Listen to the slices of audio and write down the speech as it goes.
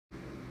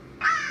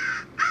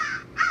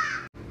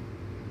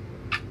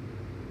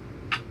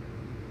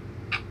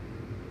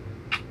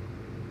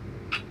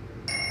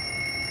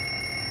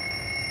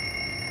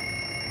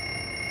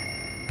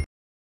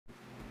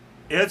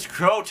It's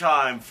Crow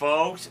time,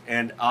 folks,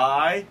 and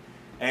I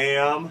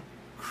am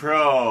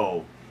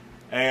Crow.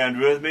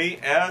 And with me,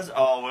 as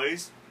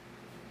always,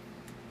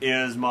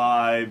 is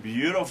my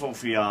beautiful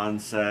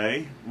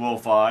fiance,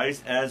 Wolf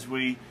Eyes, as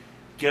we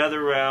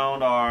gather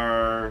around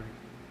our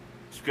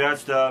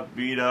scratched up,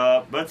 beat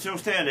up, but still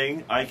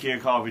standing IKEA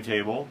coffee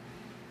table.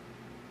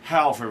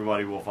 Howl for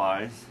everybody, Wolf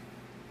Eyes.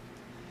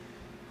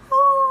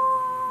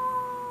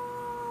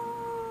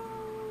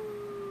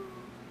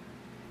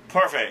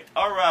 Perfect.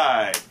 All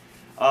right.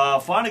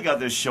 Finally got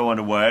this show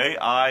underway.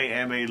 I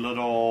am a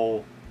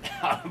little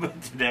out of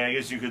it today, I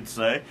guess you could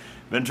say.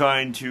 Been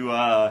trying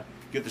to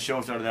get the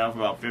show started now for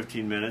about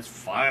 15 minutes.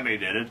 Finally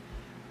did it.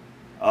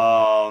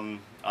 I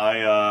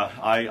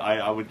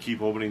would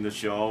keep opening the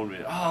show and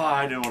be,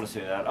 I didn't want to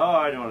say that.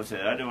 I didn't want to say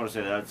that. I didn't want to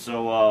say that.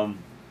 So,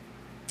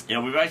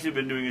 we've actually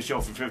been doing a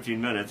show for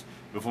 15 minutes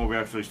before we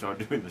actually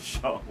start doing the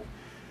show.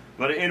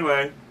 But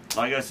anyway,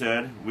 like I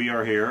said, we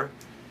are here.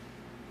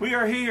 We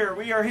are here.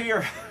 We are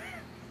here.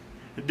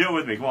 Do it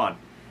with me. Come on.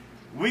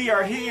 We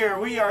are here.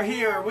 We are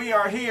here. We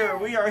are here.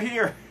 We are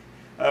here.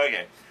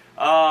 Okay.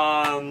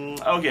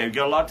 Okay. We've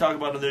got a lot to talk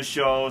about in this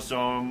show, so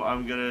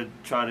I'm going to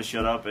try to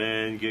shut up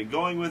and get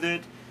going with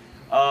it.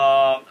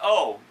 I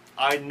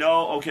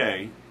know.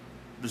 Okay.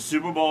 The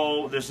Super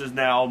Bowl. This is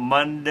now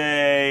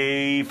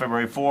Monday,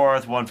 February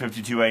 4th,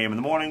 1:52 a.m. in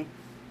the morning.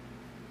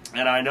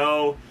 And I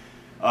know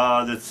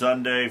that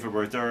Sunday,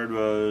 February 3rd,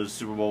 was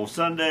Super Bowl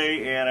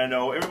Sunday, and I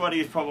know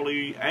everybody is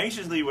probably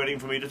anxiously waiting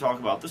for me to talk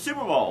about the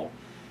Super Bowl.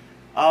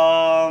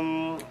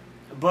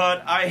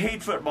 But I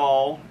hate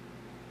football,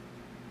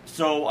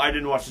 so I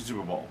didn't watch the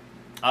Super Bowl.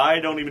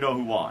 I don't even know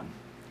who won.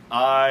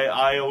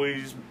 I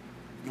always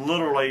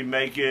literally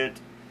make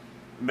it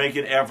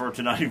effort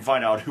to not even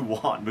find out who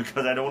won,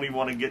 because I don't even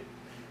want to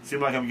seem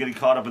like I'm getting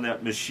caught up in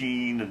that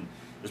machine, and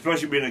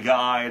especially being a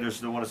guy, I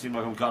just don't want to seem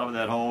like I'm caught up in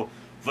that whole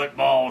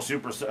football,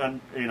 Super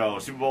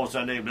Bowl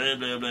Sunday, blah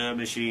blah blah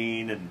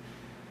machine, and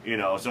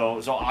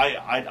so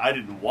I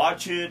didn't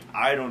watch it.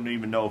 I don't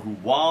even know who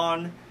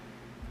won.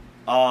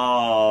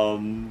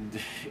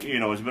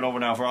 It's been over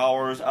now for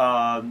hours.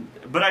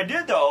 But I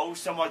did, though,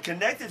 somewhat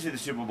connected to the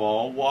Super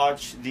Bowl,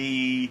 watch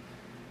the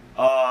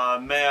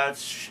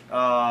match.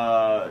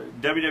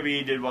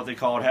 WWE did what they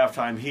called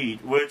halftime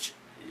heat, which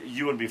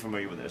you wouldn't be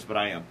familiar with this, but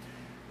I am.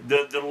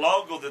 The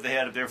logo that they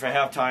had up there for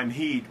halftime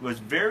heat was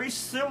very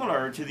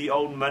similar to the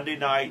old Monday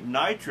Night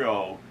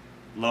Nitro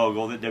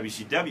logo that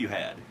WCW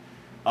had.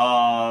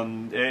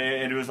 And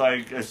it was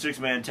like a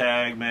 6-man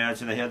tag match,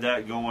 and they had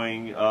that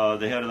going.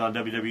 They had it on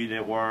WWE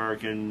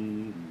Network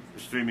and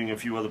streaming a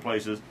few other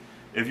places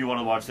if you want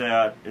to watch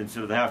that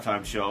instead of the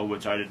halftime show,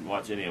 which I didn't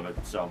watch any of it.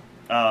 So,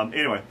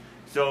 anyway,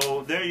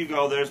 so there you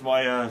go. There's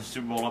my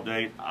Super Bowl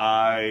update.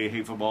 I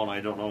hate football, and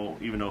I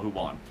don't even know who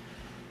won.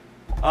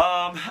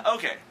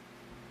 Okay.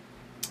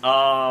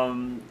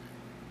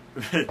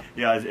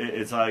 Yeah,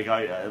 it's like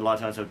a lot of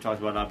times I've talked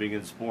about not being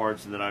in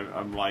sports, and then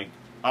I'm like,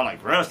 I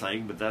like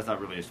wrestling, but that's not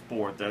really a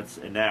sport. That's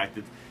an act.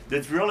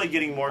 That's really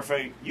getting more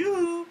fake.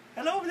 You,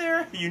 hello over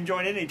there. You can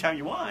join in anytime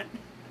you want.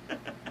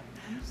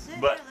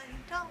 but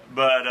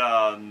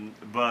and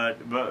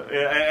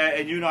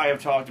you and I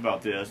have talked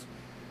about this.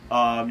 You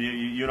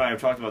and I have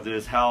talked about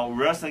this. How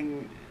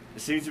wrestling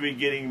seems to be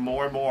getting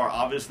more and more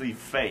obviously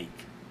fake.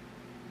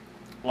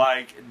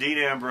 Like Dean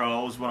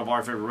Ambrose, one of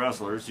our favorite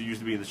wrestlers, who used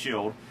to be in the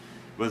Shield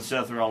with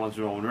Seth Rollins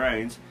and Roman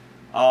Reigns,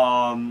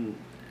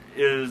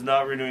 is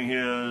not renewing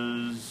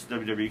his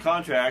WWE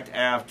contract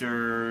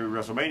after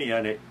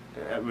WrestleMania,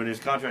 when his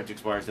contract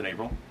expires in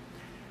April.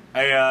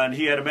 And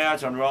he had a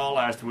match on Raw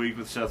last week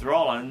with Seth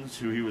Rollins,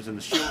 who he was in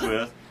the Shield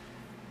with.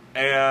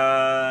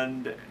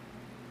 And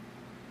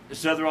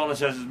Seth Rollins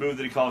has his move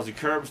that he calls the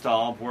curb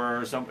stomp,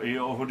 where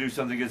he'll do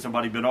something to get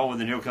somebody bent over,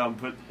 and then he'll come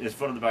put his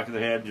foot on the back of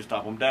their head and just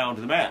stomp them down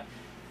to the mat.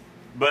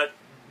 But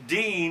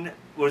Dean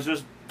was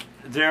just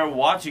there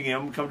watching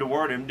him come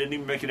toward him, didn't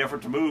even make an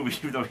effort to move,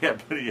 even though he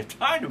had plenty of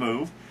time to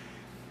move.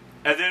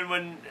 And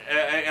then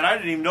and I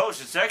didn't even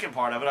notice the second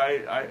part of it.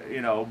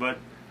 But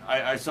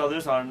I saw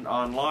this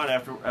online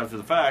after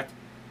the fact.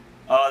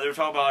 They were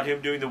talking about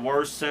him doing the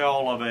worst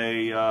sell of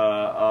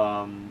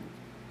a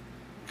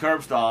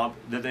curb stomp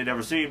that they'd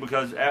ever seen,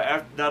 because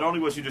not only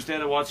was he just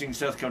standing watching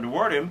Seth come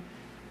toward him,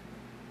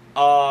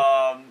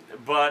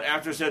 but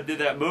after Seth did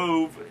that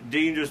move,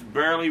 Dean just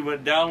barely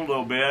went down a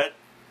little bit,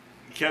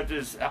 kept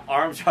his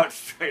arms out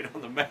straight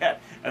on the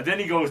mat, and then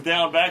he goes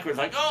down backwards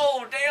like,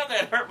 oh, damn,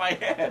 that hurt my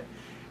head.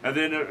 And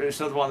then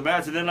Seth on the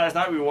mats. And then last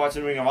night we were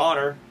watching Ring of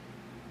Honor,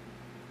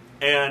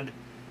 and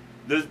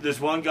this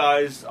one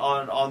guy's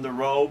on the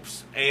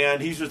ropes,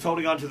 and he's just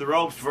holding onto the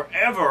ropes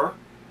forever,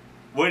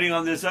 waiting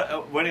on this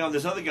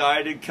other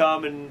guy to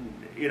come and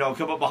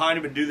come up behind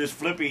him and do this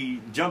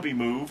flippy jumpy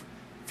move.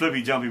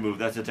 Flippy jumpy move,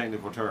 that's a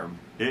technical term.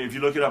 If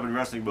you look it up in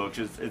wrestling books,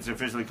 it's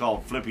officially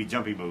called flippy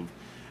jumpy move.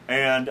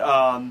 And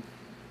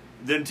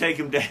then take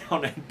him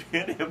down and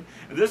pin him.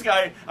 And this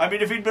guy,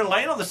 if he'd been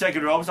laying on the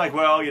second rope, it's like,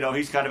 well,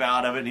 he's kind of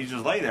out of it and he's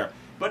just laying there.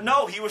 But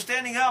no, he was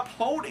standing up,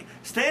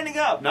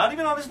 not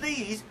even on his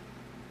knees,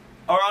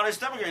 or on his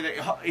stomach.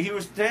 He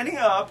was standing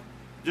up,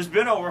 just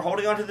bent over,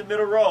 holding onto the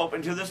middle rope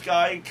until this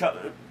guy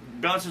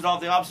bounces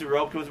off the opposite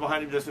rope, comes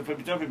behind him, does the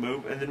flippy jumpy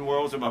move, and then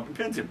whirls him up and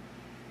pins him.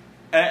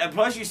 And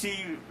plus, you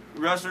see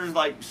wrestlers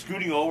like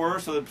scooting over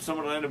so that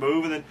someone will land a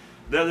move, and then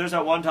there's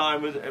that one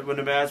time when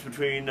the match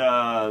between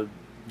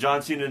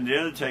John Cena and The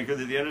Undertaker,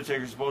 that The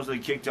Undertaker supposedly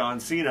kicked John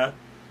Cena,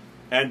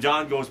 and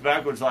John goes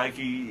backwards like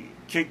he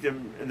kicked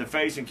him in the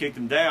face and kicked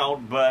him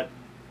down, but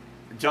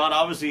John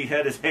obviously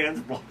had his hands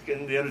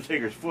blocking The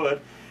Undertaker's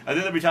foot. And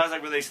then there'll be times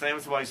like when they slam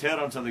somebody's head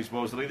on something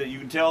supposedly that you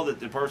can tell that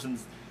the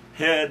person's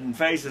head and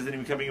face isn't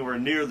even coming anywhere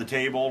near the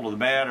table or the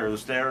mat or the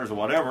stairs or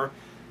whatever,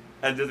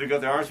 and then they've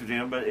got their arms between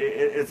them. But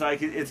it's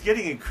like it's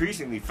getting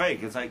increasingly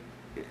fake. It's like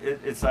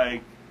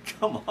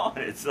come on.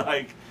 It's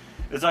like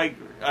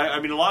I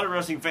mean, a lot of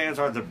wrestling fans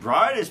are the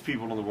brightest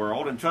people in the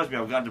world, and trust me,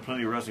 I've gotten to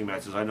plenty of wrestling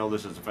matches. I know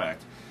this is a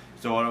fact.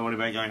 So I don't want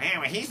anybody going, hey,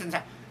 well, he's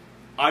inside.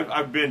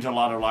 I've been to a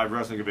lot of live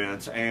wrestling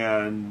events,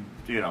 and,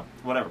 you know,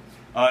 whatever.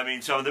 I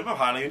mean, some of them are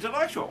highly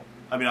intellectual.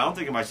 I mean, I don't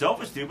think of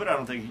myself as stupid. I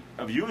don't think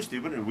of you as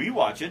stupid, and we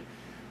watch it.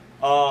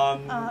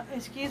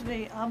 Excuse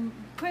me, I'm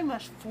pretty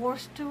much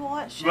forced to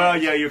watch it. Well,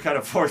 yeah, you're kind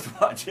of forced to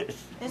watch it.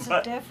 Is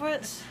a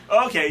difference?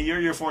 Okay,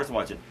 you're forced to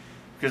watch it.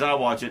 Because I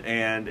watch it,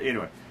 and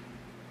anyway.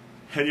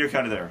 And you're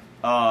kind of there.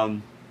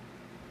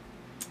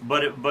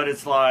 But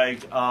it's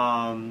like,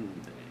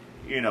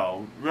 you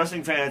know,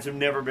 wrestling fans have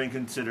never been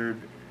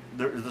considered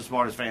the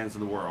smartest fans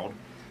in the world,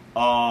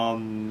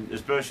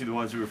 especially the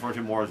ones who refer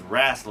to more as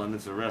wrestling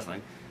instead of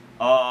wrestling.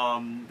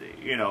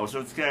 You know,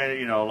 so it's kind of,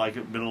 you know, like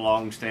been a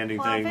long-standing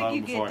thing. I think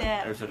you before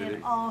get that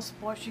in all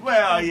sports. You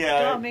well, get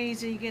yeah,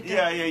 dummies, and you get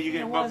you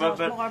get, but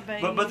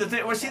the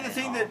thing, well, see, the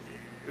thing that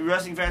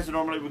wrestling fans are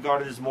normally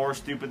regarded as more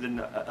stupid than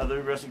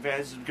other wrestling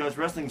fans is because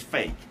wrestling's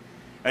fake,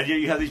 and yet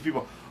you have these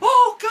people.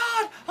 Oh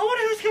God, I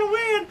wonder who's gonna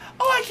win.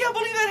 Oh, I can't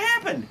believe that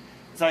happened.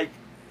 It's like,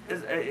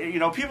 you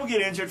know, people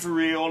get injured for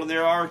real, and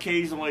there are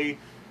occasionally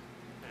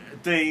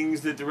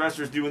things that the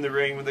wrestlers do in the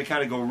ring when they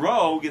kind of go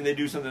rogue and they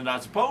do something they're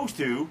not supposed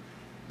to.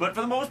 But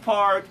for the most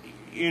part,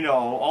 you know,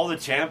 all the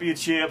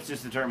championships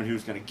just determine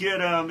who's going to get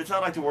them. It's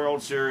not like the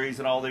World Series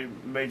and all the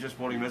major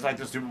sporting events, like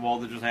the Super Bowl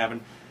that just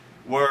happened,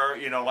 where,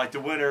 you know, like the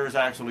winner is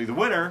actually the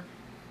winner.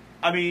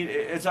 I mean,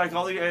 it's like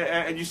all the,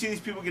 and you see these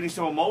people getting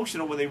so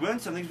emotional when they win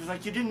something. It's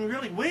like you didn't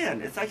really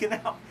win. It's like,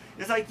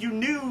 it's like you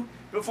knew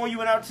before you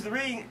went out to the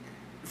ring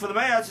for the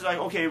match. It's like,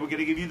 okay, we're going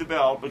to give you the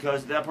belt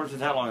because that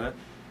person's had long enough.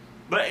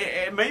 But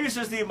maybe it's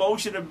just the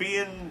emotion of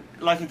being,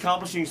 like,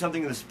 accomplishing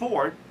something in the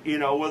sport, you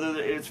know, whether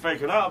it's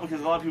fake or not,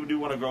 because a lot of people do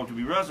want to grow up to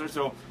be wrestlers.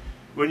 So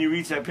when you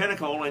reach that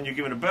pinnacle and you're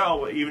given a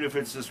belt, even if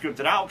it's a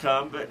scripted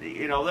outcome, but,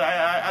 you know,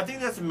 I think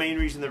that's the main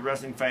reason that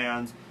wrestling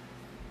fans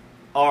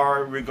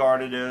are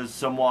regarded as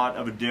somewhat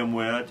of a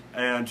dimwit.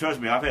 And trust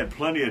me, I've had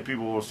plenty of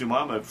people who assume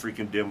I'm a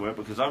freaking dimwit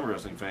because I'm a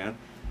wrestling fan.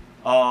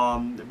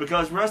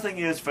 Because wrestling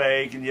is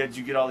fake, and yet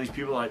you get all these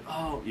people like,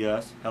 oh,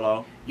 yes,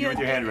 hello, you with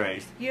your hand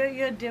raised. You're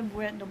a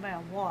dimwit no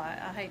matter what.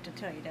 I hate to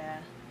tell you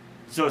that.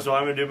 So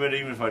I'm a dimwit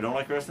even if I don't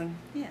like wrestling?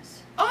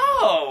 Yes.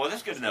 Oh, well,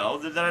 that's good to know.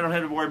 Then I don't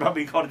have to worry about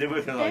being called a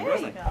dimwit because I like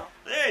wrestling.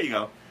 There you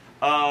go.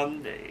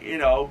 You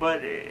know,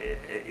 but,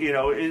 you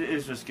know,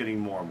 it's just getting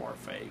more and more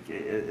fake.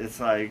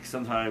 It's like,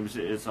 sometimes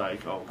it's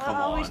like, oh, come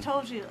on. I always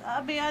told you.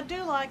 I mean, I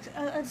do like,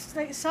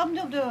 some of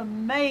them do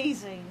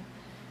amazing.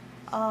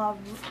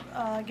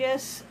 I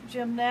guess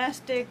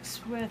gymnastics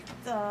with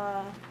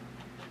yeah,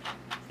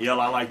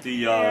 I like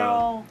the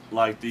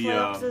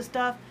flips and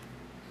stuff.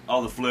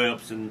 All the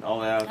flips and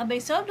all that. I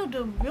mean, some of them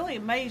do really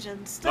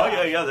amazing stuff.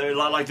 Oh yeah. They're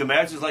like the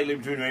matches lately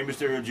between Rey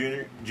Mysterio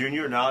Jr.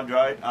 and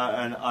Andrade. How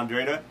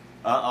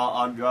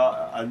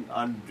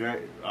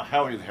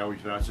the hell you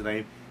pronounce the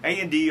name?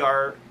 Andrade.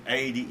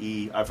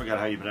 I forgot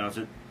how you pronounce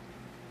it.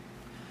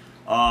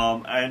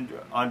 And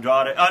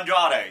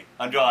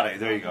Andrade.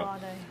 There you go.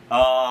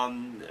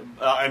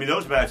 I mean,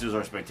 those matches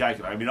are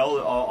spectacular. I mean,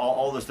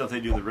 all the stuff they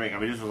do in the ring. I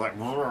mean, this was like,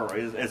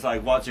 it's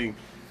like watching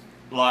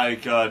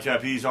like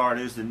trapeze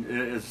artists, and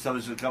it's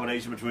a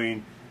combination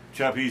between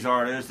trapeze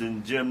artists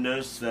and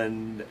gymnasts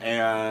and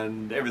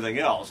everything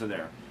else in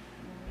there.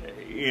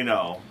 You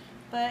know.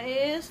 But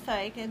it is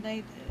fake, and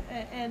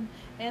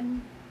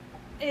and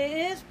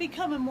it is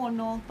becoming more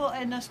normal,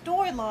 and the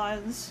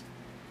storylines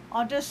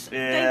are just they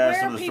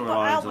wear people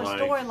out with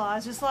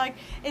storylines. It's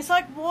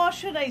like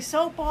watching a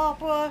soap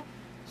opera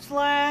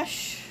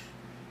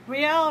 /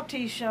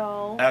 reality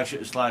show.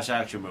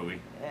 Action movie.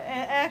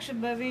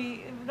 Action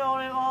movie, you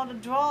know, all the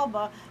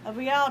drama of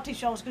reality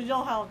shows, because you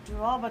know how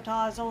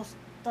dramatized those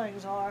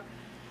things are,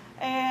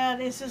 and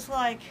it's just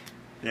like.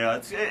 Yeah,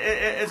 it's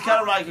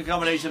kind of like a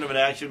combination of an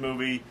action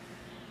movie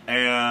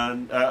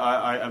and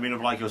I mean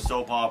of like a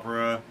soap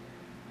opera.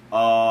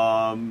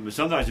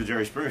 Sometimes a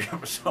Jerry Springer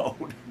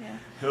episode. Yeah.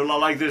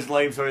 Like this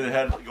lame story that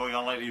had going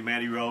on lately with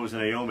Mandy Rose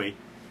and Naomi.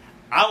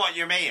 I want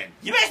your man.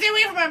 You better stay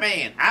away from my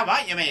man. I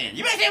want your man.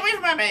 You better stay away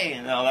from my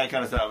man. And all that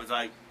kind of stuff. It's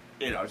like,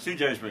 you know, it's two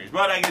Jerry Springers.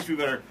 But I guess we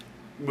better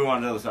move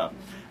on to other stuff.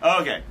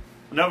 Okay.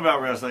 Enough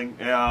about wrestling.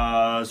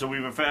 So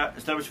we've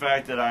established the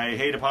fact that I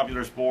hate a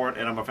popular sport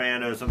and I'm a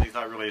fan of something that's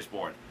not really a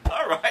sport.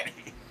 All right.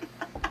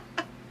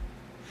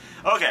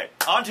 Okay,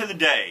 on to the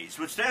days,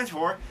 which stands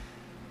for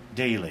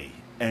daily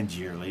and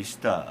yearly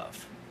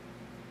stuff.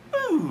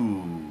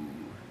 Ooh.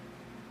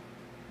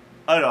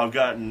 I don't know, I've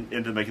gotten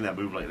into making that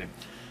move lately.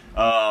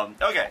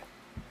 Okay.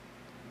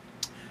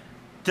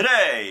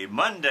 Today,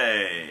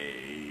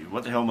 Monday.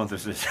 What the hell month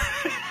is this?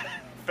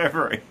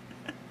 February.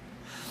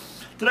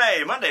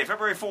 Today, Monday,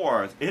 February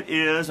 4th. It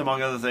is,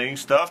 among other things,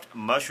 Stuffed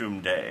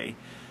Mushroom Day.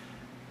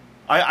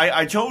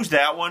 I chose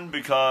that one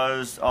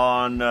because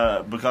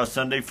because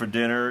Sunday for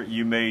dinner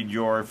you made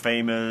your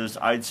famous,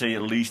 I'd say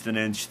at least an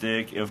inch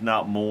thick, if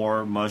not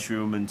more,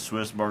 mushroom and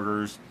Swiss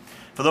burgers.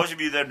 For those of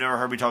you that have never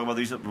heard me talk about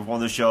these before on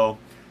the show,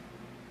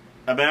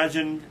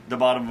 imagine the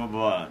bottom of a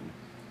bun.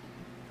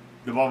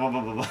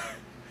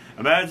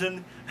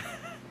 Imagine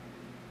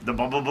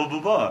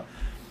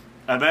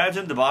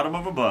Imagine the bottom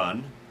of a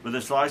bun with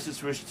a slice of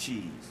Swiss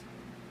cheese.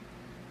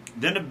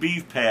 Then a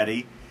beef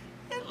patty,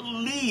 at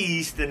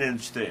least an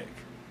inch thick.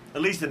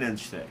 At least an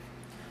inch thick.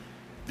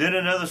 Then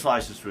another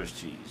slice of Swiss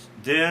cheese.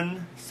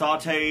 Then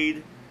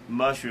sauteed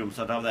mushrooms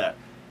on top of that.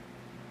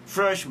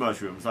 Fresh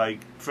mushrooms,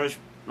 like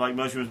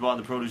mushrooms bought in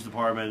the produce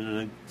department and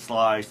then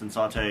sliced and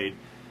sauteed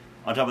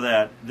on top of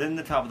that. Then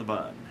the top of the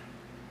bun.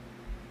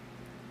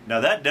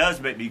 Now that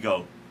does make me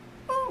go,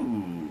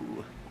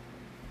 ooh.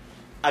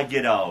 I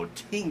get all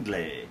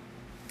tingly.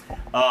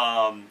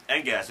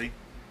 And gassy.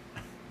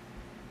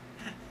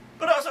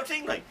 But also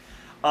tingly.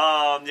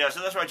 Yeah,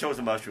 so that's why I chose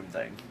the mushroom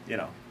thing. You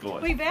know, go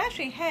ahead. We've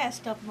actually had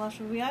stuffed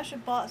mushrooms. We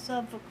actually bought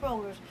some for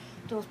Kroger's.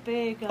 Those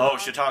big...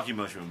 shiitake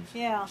mushrooms.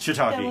 Yeah.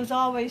 Shiitake. That was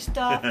always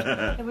stuffed.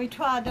 And we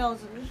tried those.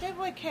 They didn't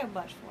really care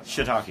much for those.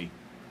 Shiitake.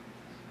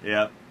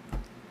 Yep.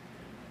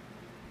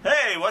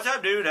 Hey, what's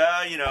up, dude?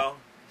 You know,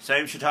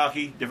 same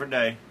shiitake, different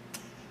day.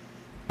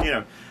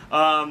 You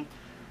know.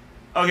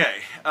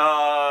 Okay.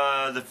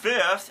 The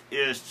 5th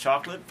is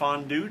Chocolate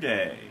Fondue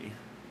Day.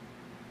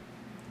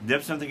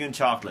 Dip something in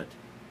chocolate.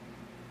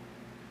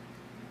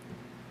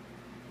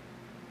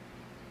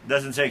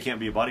 Doesn't say it can't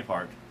be a body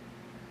part.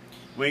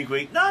 Wink,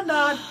 wink, nod,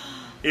 nod.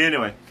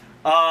 Anyway,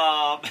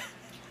 I'll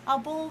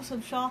boil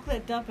some chocolate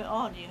and dump it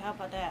on you. How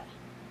about that?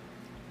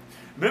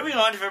 Moving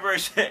on to February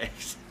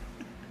 6th.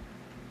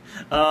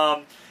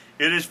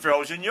 It is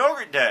Frozen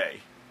Yogurt Day,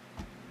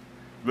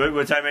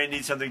 which I may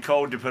need something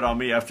cold to put on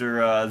me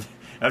after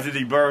after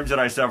the burns that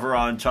I suffer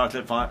on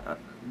Chocolate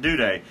Fondue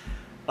Day.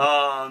 But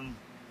on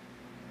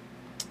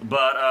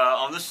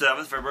the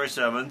 7th, February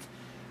 7th,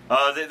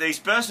 they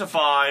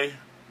specify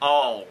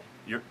all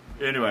your...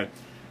 Anyway,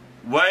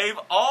 wave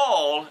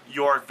all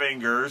your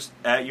fingers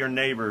at your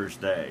neighbor's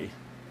day.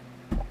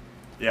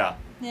 Yeah.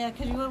 Yeah,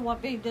 because you wouldn't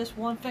want to be just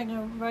one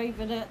finger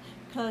waving it,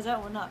 because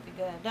that would not be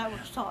good. That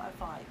would start a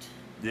fight.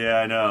 Yeah,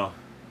 I know.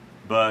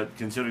 But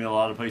considering a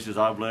lot of places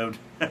I've lived,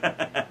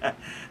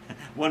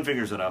 one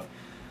finger's enough.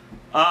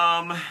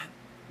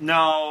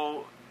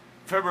 Now,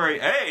 February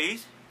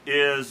 8th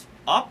is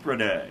Opera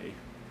Day.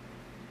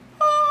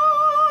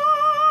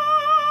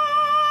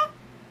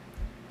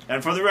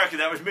 And for the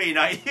record, that was me,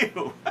 not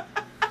you.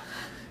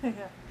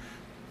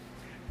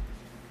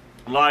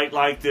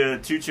 Like the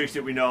two chicks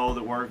that we know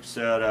that works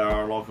at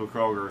our local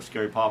Kroger,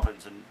 Scary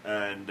Poppins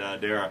and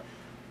Dara,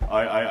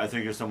 I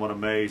think are somewhat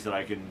amazed that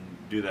I can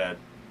do that.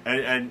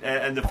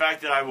 And the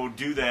fact that I will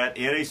do that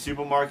in a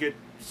supermarket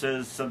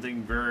says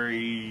something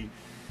very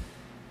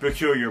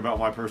peculiar about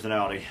my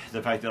personality.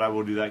 The fact that I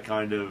will do that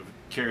kind of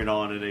carrying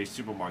on in a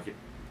supermarket.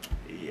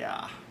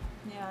 Yeah.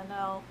 Yeah, I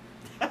know.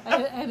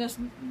 And there's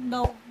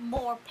no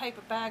more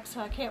paper bags, so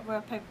I can't wear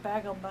a paper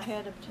bag on my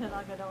head and pretend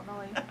like I don't know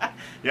him.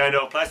 Yeah, I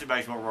know. Plastic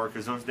bags won't work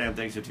because those damn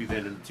things are too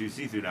thin and too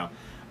see-through now.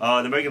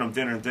 They're making them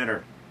thinner and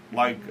thinner.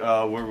 Like,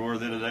 where were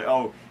they today?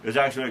 Oh, it was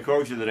actually a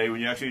Kroger today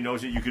when you actually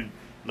noticed that you could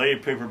lay a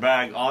paper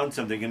bag on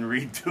something and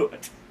read to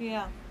it.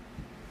 Yeah.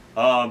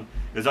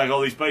 It's like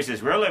all these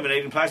places. We're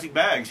eliminating plastic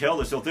bags. Hell,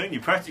 they're so thin you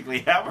practically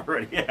have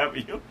already,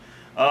 haven't you?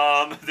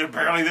 They're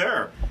barely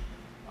there.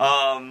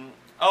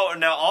 Oh,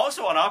 now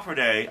also on Opera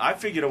Day, I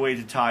figured a way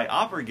to tie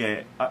Opera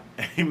Day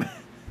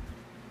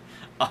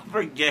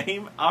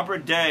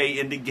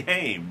into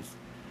games.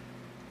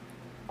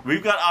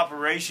 We've got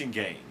Operation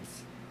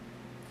Games.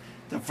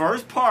 The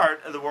first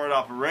part of the word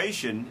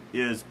operation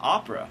is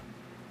opera.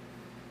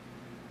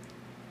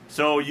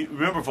 So you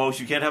remember, folks,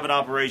 you can't have an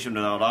operation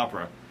without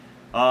opera.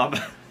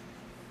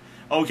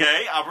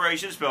 Okay,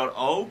 operation is spelled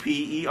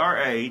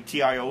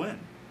O-P-E-R-A-T-I-O-N.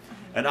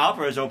 And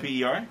opera is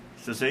O-P-E-R.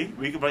 So see,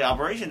 we can play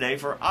Operation Day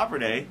for Opera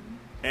Day,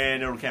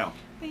 and it'll count.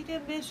 We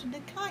didn't mention the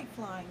kite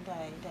flying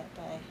day that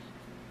day.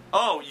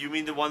 Oh, you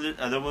mean the one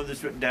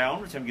that's written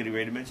down, which I'm getting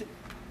ready to mention?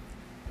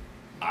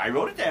 I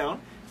wrote it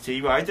down. See,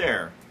 right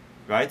there.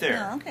 Right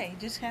there. Oh, okay,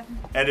 just happen.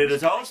 And it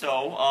is also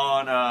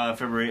on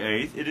February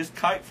 8th. It is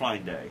Kite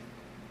Flying Day.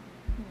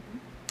 Mm-hmm.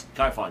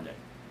 Kite Flying Day.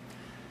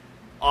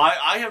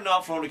 I have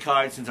not flown a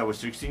kite since I was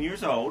 16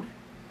 years old.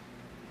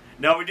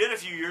 Now, we did a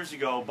few years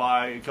ago,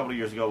 a couple of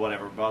years ago,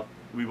 whatever,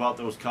 we bought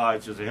those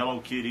kites. There's a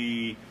Hello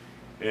Kitty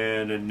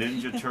and a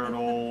Ninja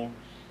Turtle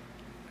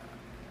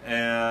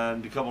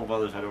and a couple of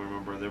others I don't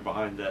remember. They're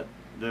behind that.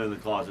 They're in the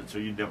closet, so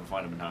you'd never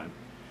find them in time.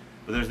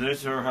 But there's an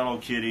Instant Hello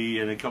Kitty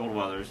and a couple of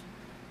others.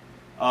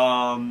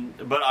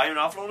 But I have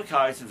not flown a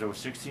kite since I was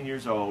 16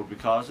 years old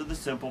because of the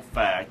simple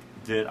fact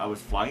that I was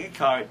flying a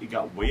kite. It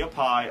got way up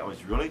high. I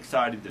was really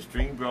excited. The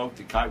string broke.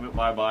 The kite went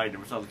bye-bye. I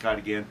never saw the kite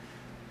again.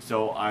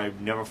 So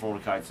I've never flown a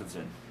kite since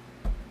then.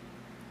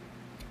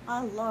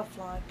 I love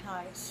flying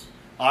kites.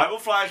 I will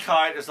fly a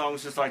kite as long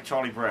as it's like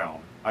Charlie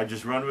Brown. I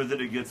just run with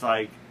it. It gets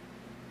like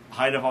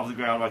high enough off the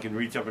ground I can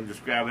reach up and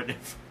just grab it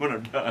when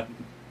I'm done.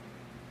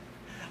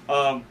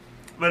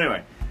 But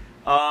anyway,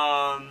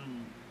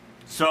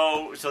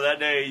 so that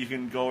day you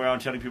can go around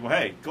telling people,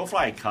 hey, go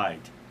fly a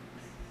kite.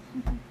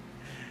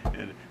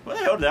 And where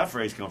the hell did that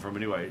phrase come from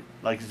anyway?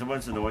 Like if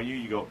someone's annoying you,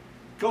 you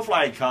go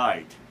fly a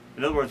kite.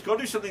 In other words, go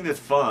do something that's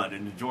fun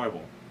and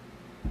enjoyable.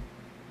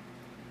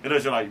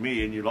 Unless you're like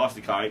me and you lost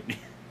the kite.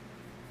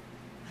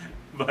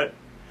 But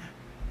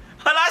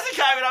I lost the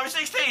kite when I was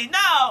 16.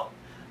 No!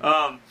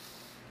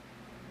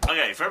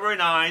 Okay, February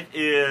 9th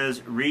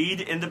is Read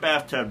in the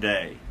Bathtub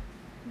Day.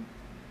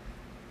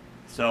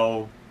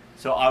 So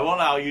I will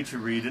allow you to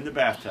read in the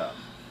bathtub.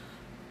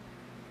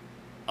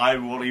 I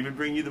will even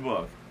bring you the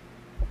book.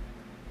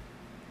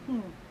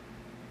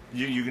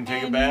 You can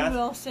take a bath. And you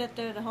will sit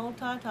there the whole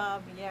time,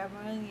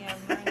 yammering.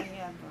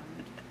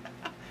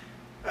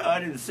 I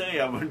didn't say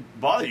I wouldn't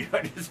bother you.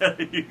 I just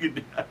said you could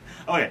do that.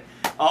 Okay.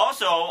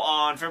 Also,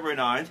 on February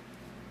 9th,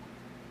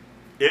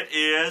 it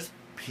is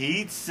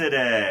Pizza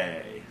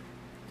Day.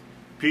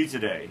 Pizza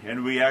Day.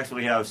 And we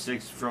actually have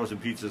 6 frozen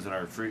pizzas in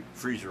our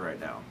freezer right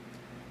now.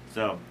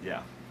 So,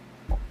 yeah.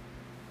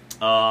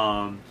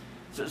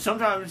 So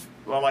sometimes,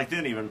 well, like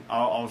then even,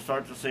 I'll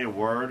start to say a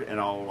word and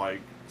I'll,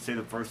 like, say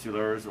the first 2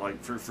 letters,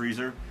 like, for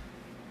freezer.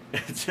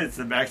 It's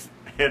the max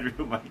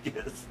headroom, I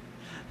guess.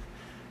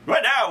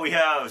 Right now we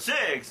have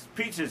 6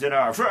 pizzas in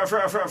our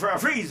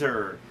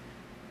freezer.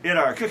 In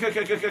our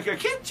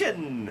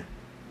kitchen.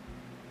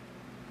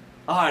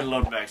 Oh, I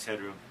love Max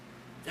Headroom.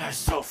 That's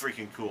so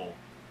freaking cool.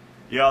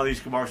 You know, all these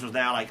commercials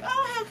now, like,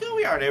 oh, how cool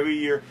we are. And every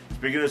year,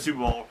 speaking of the Super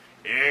Bowl,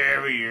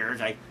 every year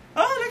it's like,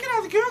 oh, look at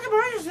all the cool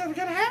commercials that we're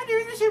going to have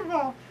during the Super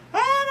Bowl.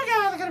 Oh, my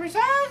God, they're going to be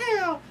so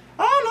cool.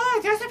 Oh,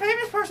 look, there's a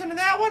famous person in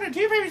that one, and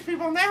 2 famous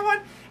people in that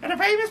one, and a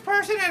famous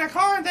person and a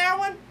car in that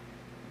one.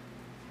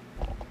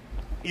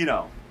 You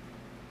know,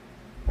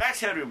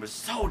 Max Headroom is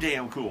so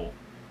damn cool.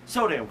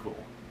 So damn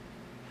cool.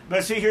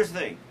 But see, here's the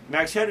thing.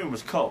 Max Headroom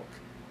was Coke.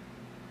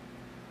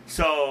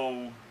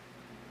 So,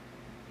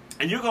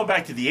 and you're going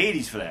back to the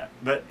 80s for that.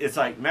 But it's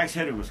like Max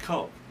Headroom was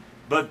Coke.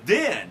 But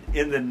then,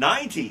 in the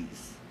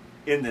 90s,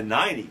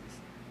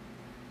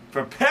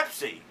 for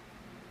Pepsi,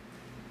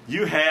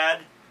 you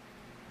had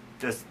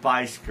the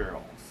Spice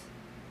Girls.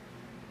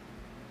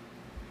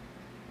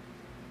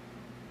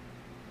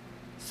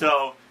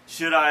 So,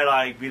 should I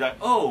like be like,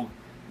 oh,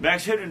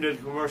 Max Headroom did a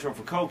commercial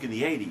for Coke in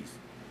the 80s.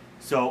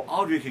 So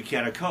I'll drink a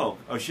can of Coke.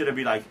 Or should I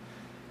be like,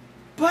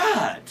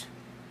 but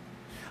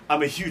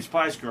I'm a huge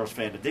Spice Girls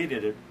fan, and they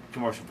did a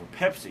commercial for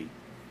Pepsi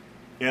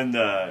in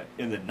the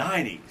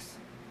 90s.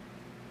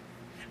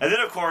 And then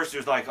of course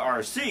there's like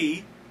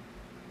RC,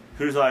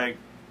 who's like,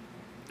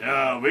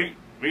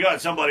 we got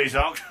somebody's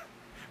uncle.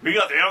 We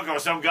got the uncle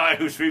of some guy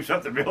who sweeps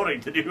up the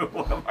building to do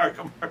one of our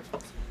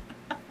commercials.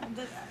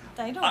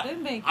 They don't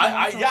do big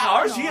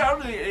commercials.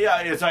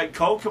 Yeah, it's like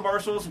Coke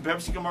commercials and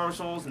Pepsi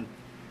commercials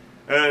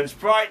and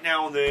Sprite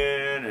now and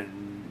then,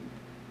 and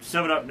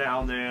 7-Up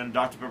now and then,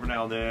 Dr. Pepper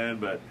now and then,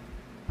 but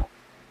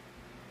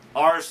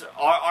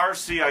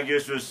RC, I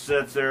guess, just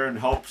sits there and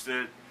hopes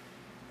that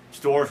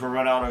stores will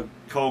run out of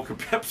Coke or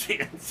Pepsi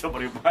and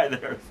somebody will buy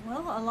theirs. Well,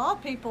 a lot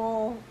of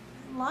people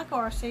like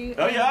RC.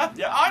 Oh, yeah.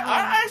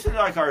 I actually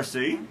like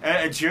RC.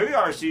 And Cherry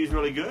RC is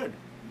really good.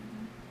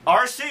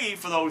 RC,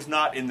 for those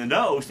not in the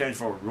know, stands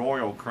for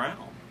Royal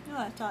Crown.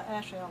 No, it's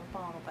actually on the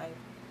bottle, babe.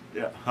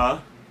 Yeah, huh?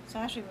 It's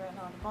actually written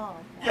on the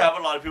bottle. Yeah,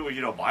 but a lot of people,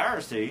 buy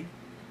RC.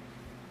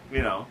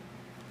 You know.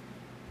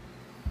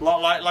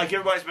 Like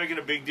everybody's making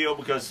a big deal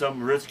because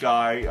some rich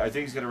guy, I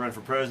think he's going to run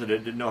for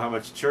president, didn't know how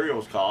much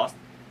Cheerios cost.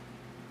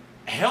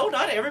 Hell,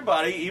 not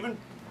everybody, even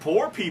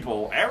poor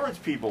people,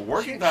 average people,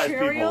 working class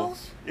people.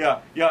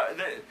 Yeah.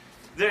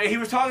 He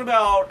was talking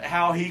about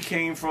how he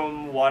came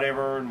from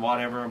whatever and blah,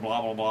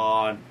 blah,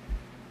 blah. And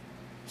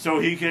so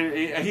he's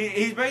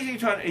basically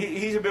trying,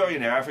 he's a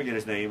billionaire. I forget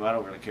his name. I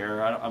don't really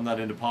care. I'm not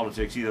into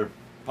politics either.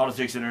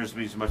 Politics interests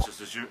me as much as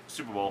the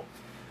Super Bowl.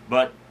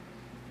 But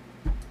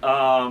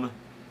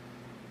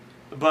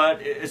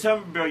it's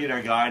some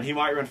billionaire guy, and he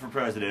might run for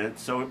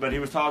president. But he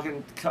was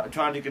trying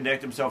to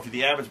connect himself to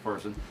the average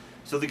person.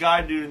 So the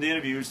guy doing the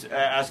interviews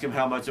asked him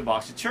how much a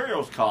box of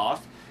Cheerios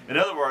cost. In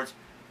other words,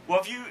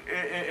 well,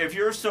 if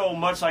you're so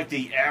much like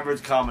the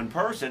average common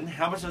person,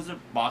 how much does a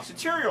box of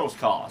Cheerios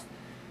cost?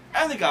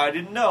 And the guy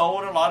didn't know,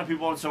 and a lot of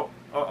people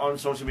on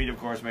social media, of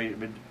course, made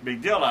a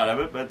big deal out of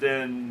it. But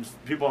then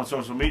people on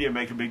social media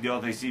make a big deal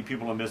if they see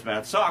people in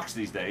mismatched socks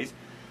these days.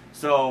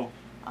 So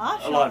a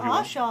lot of people.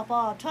 I shop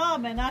all the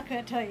time, and I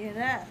couldn't tell you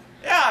that.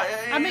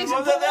 Yeah. I mean,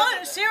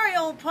 well,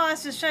 cereal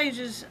prices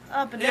changes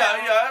up and down.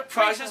 Yeah,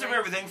 prices of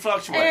everything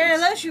fluctuate.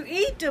 Unless you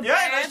eat them. Yeah,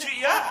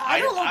 I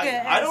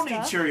don't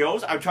eat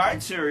Cheerios. I've tried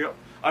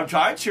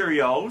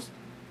Cheerios.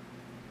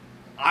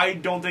 I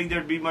don't think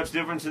there'd be much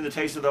difference in the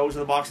taste of those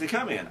in the box they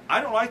come in. I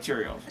don't like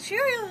Cheerios.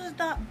 Cheerios is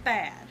not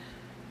bad.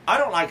 I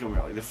don't like them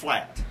really. They're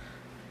flat.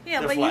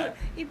 Yeah, but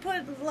you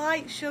put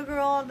light sugar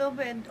on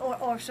them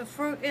or some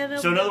fruit in them.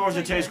 So in other words,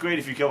 it tastes great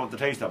if you come up with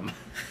the taste of them.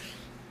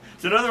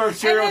 So in other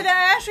words, Cheerios... And they're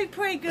actually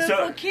pretty good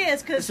for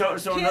kids because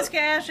kids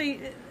can actually,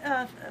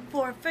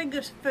 for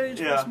finger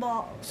foods for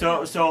small.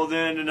 So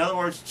then, in other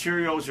words,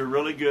 Cheerios are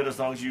really good as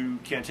long as you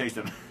can't taste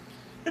them.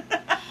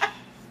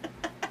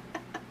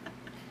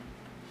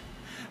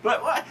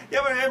 But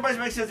everybody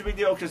makes such a big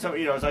deal because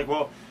it's like,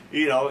 well,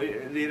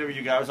 the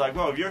interview guy was like,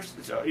 well, if you're,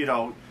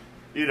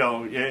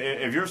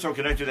 if you're so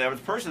connected to the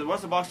average person,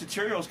 what's the box of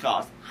Cheerios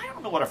cost? I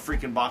don't know what a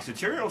freaking box of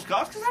Cheerios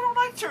costs because I don't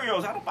like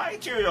Cheerios. I don't buy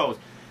Cheerios.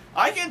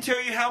 I can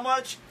tell you how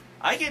much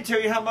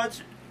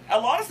a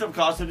lot of stuff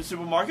costs in the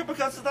supermarket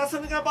because it's not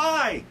something I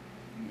buy.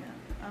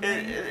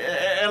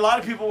 Yeah, a lot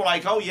of people were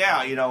like, oh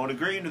yeah, and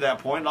agreeing to that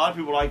point. A lot of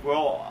people were like,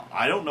 well,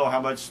 I don't know how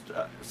much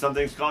some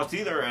things cost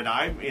either, and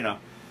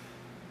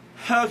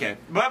Okay,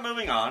 but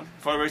moving on,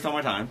 before I waste all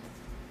my time,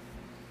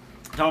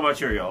 talking about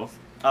Cheerios.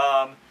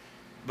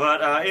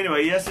 But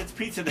anyway, yes, it's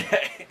pizza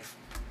day.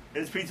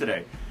 It's pizza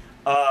day.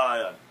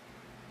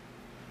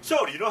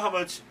 So, do you know how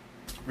much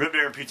Red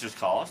Baron pizzas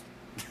cost?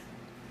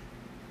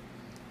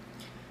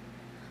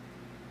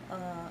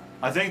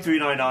 I think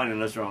 $3.99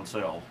 unless they're on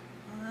sale.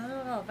 I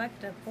don't know if I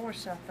could afford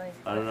something.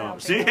 I don't know.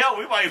 See, hell,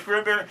 we buy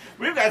Red Baron.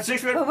 We've got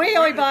 6 Red. But we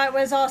only buy it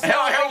was also.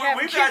 Hell,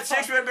 we've got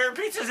 6 Red Baron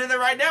pizzas in there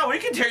right now. We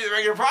can tell you the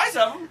regular price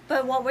of them.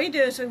 But what we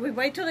do is we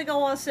wait till they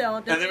go on sale,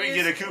 and then we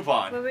get a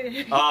coupon.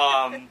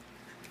 I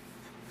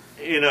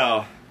don't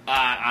know.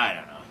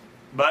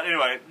 But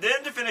anyway,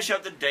 then to finish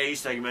up the day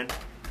segment,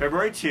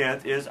 February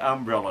 10th is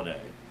Umbrella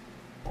Day.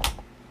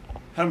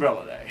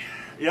 Umbrella Day.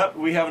 Yep,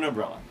 we have an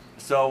umbrella.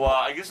 So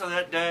I guess on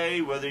that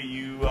day, whether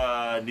you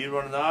need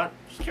one or not,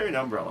 just carry an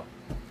umbrella.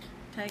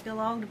 Take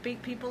along to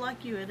beat people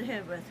like you in the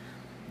head with.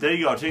 There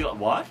you go.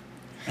 What?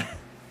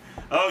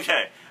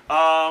 Okay.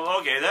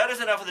 Okay, that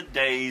is enough of the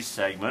days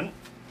segment.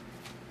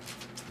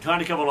 Trying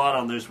to cover a lot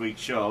on this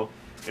week's show.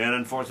 And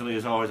unfortunately,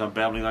 as always, I'm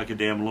babbling like a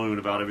damn loon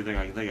about everything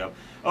I can think of.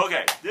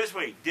 Okay, this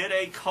week, did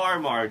a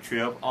Car-Mart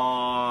trip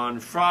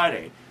on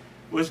Friday.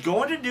 Was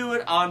going to do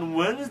it on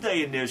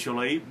Wednesday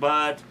initially,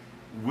 but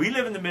we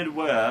live in the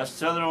Midwest,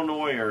 Southern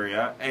Illinois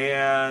area,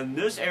 and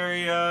this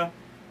area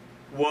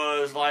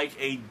was like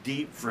a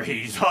deep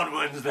freeze on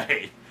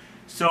Wednesday.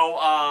 So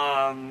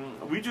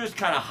we just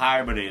kind of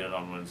hibernated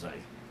on Wednesday.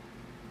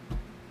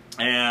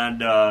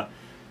 And,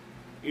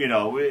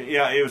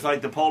 it was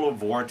like the Polar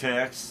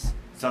Vortex.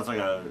 Sounds like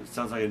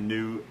a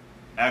new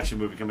action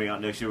movie coming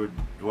out next year with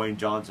Dwayne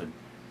Johnson.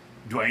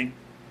 Dwayne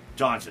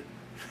Johnson.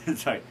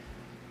 It's like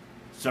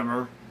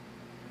summer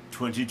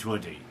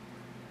 2020.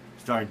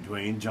 Starring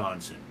Dwayne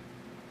Johnson.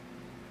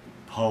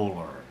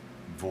 Polar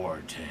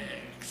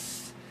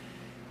Vortex.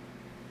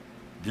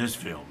 This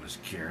film is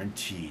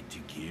guaranteed to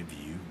give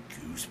you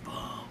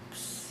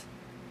goosebumps.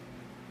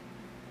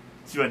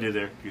 See what I did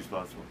there?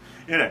 Goosebumps.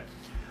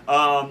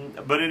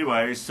 But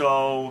anyway,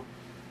 so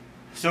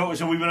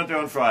we went up there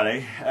on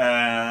Friday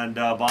and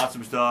bought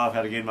some stuff.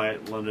 Had to get my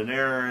London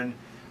errand.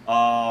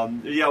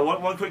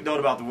 One quick note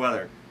about the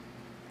weather.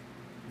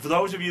 For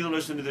those of you that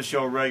listen to the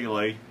show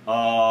regularly,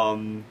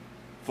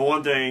 for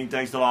one thing,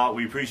 thanks a lot.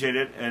 We appreciate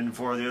it. And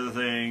for the other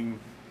thing,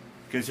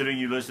 considering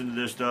you listen to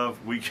this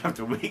stuff week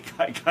after week,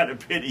 I kind of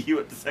pity you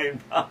at the same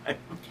time.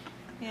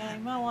 Yeah,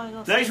 you might want to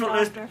go thanks see for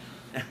listening.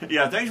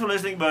 Yeah, thanks for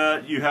listening,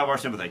 but you have our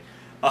sympathy.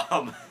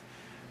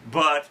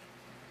 But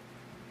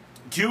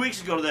 2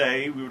 weeks ago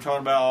today, we were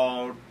talking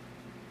about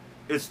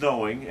it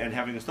snowing and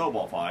having a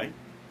snowball fight.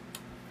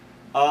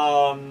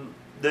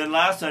 Then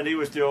last Sunday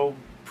was still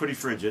pretty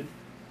frigid.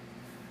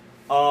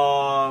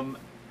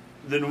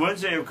 Then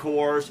Wednesday, of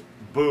course,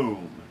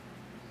 boom,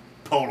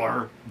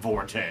 Polar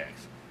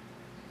Vortex.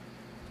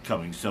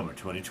 Coming summer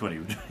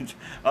 2020.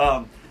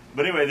 But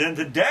anyway, then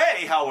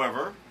today,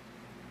 however,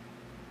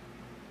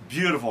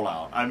 beautiful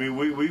out. I mean,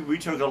 we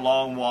took a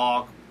long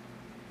walk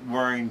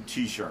wearing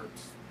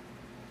T-shirts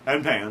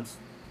and pants.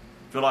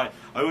 I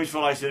always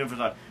feel like sitting for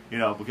like,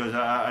 because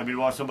I mean,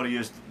 while somebody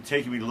is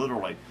taking me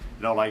literally,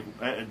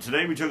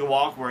 today we took a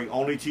walk wearing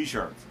only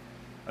T-shirts,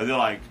 and they're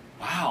like,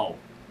 wow.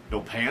 No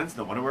pants,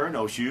 no underwear,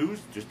 no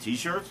shoes, just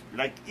T-shirts? You're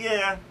like,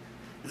 yeah.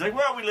 It's like,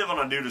 well, we live on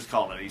a nudist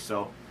colony,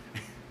 so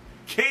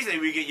occasionally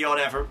we get yelled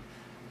at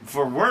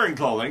for wearing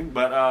clothing,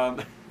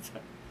 but,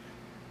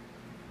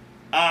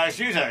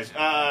 excuse us,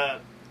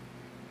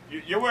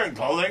 you're wearing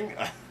clothing?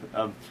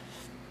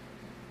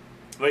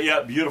 But yeah,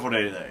 beautiful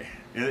day today.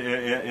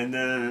 In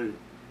the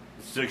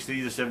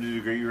 60 to 70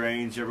 degree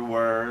range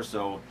everywhere,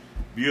 so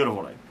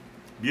beautiful day.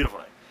 Beautiful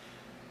day.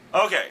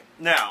 Okay,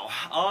 now,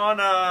 on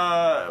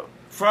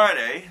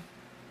Friday,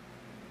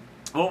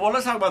 well,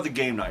 let's talk about the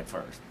game night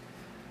first.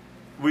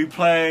 we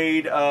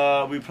played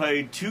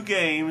 2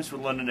 games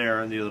with London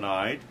Aaron the other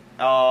night.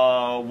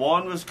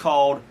 One was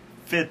called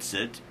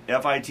Fitz-It,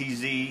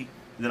 F-I-T-Z,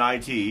 then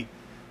I-T,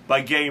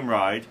 by Game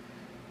Right.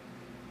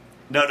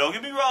 Now, don't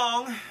get me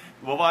wrong.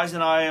 Will Wise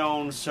and I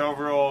own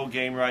several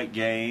Game Right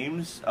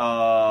games. We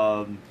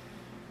love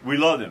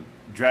them.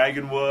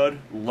 Dragonwood,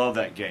 love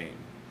that game.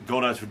 Go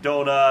Nuts for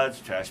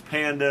Donuts, Trash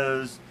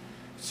Pandas,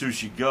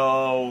 Sushi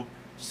Go,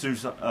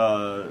 Zeus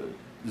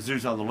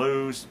on the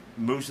Loose,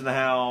 Moose in the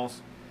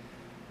House.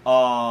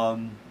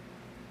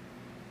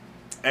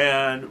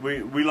 And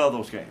we love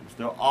those games.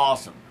 They're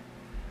awesome.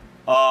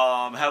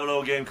 Have a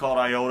little game called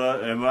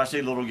Iota, and when I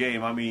say little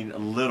game, I mean a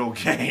little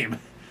game.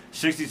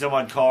 60 some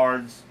odd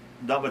cards,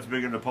 not much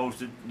bigger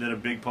than a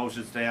big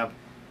postage stamp,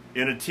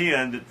 in a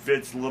tin that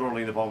fits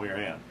literally in the palm of your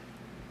hand.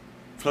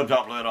 Flip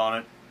top lid on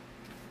it.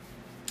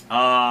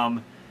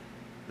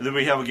 Then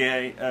we have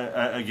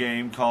a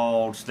game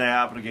called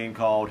Snap and a game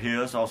called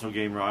Hiss, also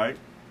Game Right.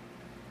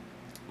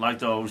 Like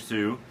those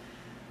two.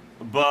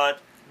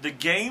 But the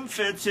game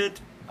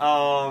Fitz-It.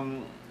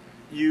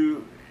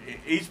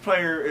 Each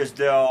player is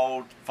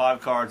dealt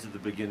 5 cards at the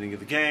beginning of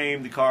the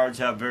game. The cards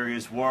have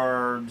various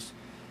words,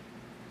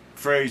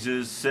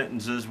 phrases,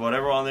 sentences,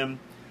 whatever on them.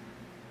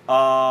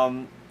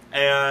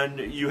 And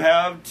you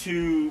have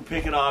to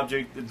pick an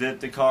object that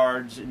the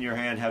cards in your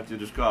hand have to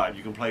describe.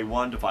 You can play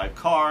 1 to 5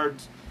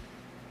 cards,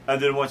 and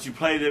then once you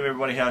play them,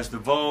 everybody has to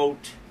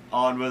vote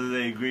on whether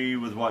they agree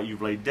with what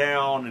you've laid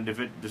down and if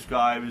it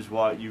describes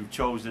what you've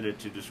chosen it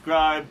to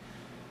describe.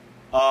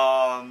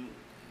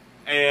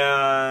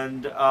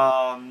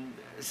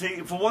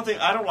 See, for one thing,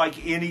 I don't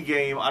like any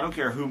game, I don't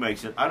care who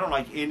makes it, I don't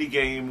like any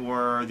game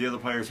where the other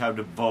players have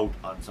to vote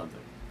on something.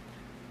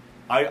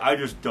 I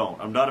just don't.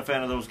 I'm not a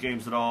fan of those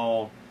games at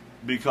all,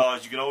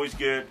 because you can always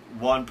get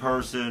one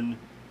person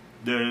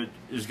that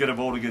is going to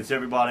vote against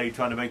everybody,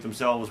 trying to make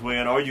themselves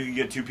win, or you can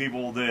get 2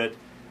 people that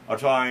are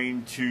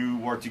trying to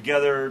work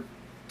together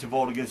to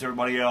vote against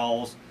everybody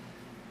else,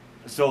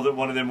 so that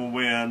one of them will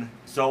win.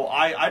 So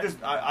I'm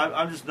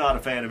just not a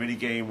fan of any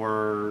game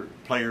where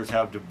players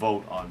have to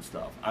vote on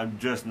stuff. I'm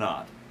just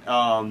not.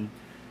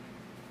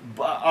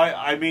 But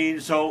I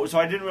mean, so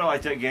I didn't really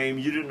like that game.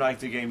 You didn't like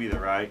the game either,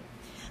 right?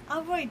 I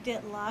really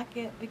didn't like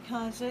it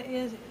because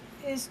it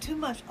is too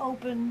much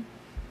open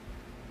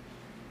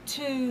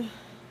to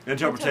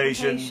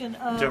interpretation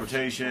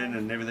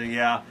and everything.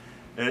 Yeah,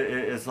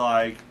 it's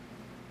like.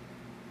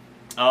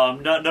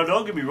 No,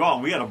 don't get me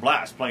wrong. We had a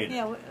blast playing it.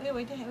 Yeah,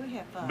 we did. We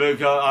had fun.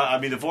 Because I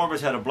mean, the 4 of us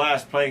had a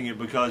blast playing it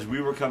because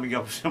we were coming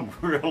up with some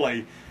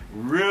really,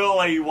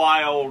 really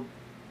wild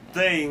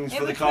things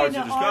for the cards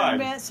to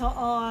describe. Arguments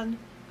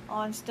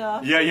on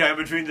stuff. Yeah. In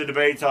between the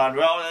debates on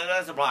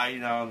that's a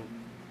blind,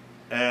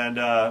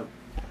 and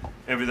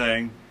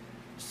everything.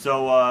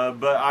 So,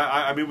 but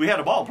I mean, we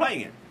had a ball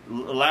playing it,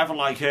 laughing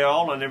like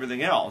hell and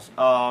everything else.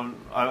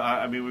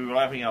 I mean, we were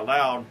laughing out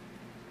loud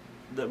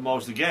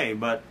most of the game,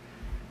 but.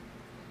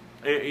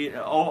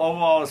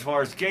 Overall, as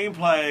far as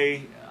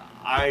gameplay,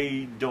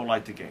 I don't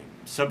like the game.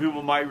 Some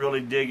people might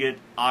really dig it.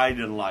 I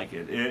didn't like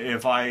it.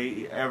 If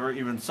I ever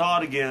even saw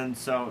it again,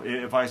 so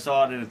if I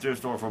saw it in a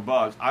thrift store for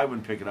 $1, I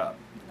wouldn't pick it up.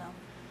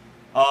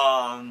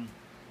 No.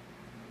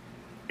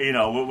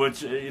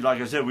 Which, like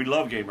I said, we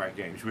love Game Right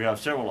games. We have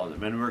several of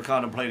them, and we're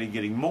contemplating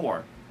getting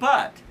more.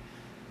 But,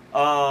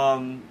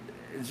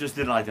 just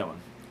didn't like that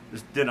one.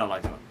 Just did not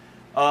like that one.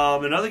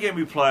 Another game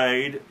we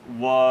played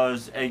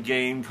was a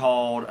game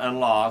called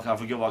Unlock. I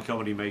forget what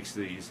company makes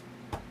these.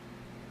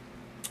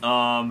 There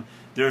are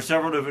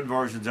several different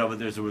versions of it.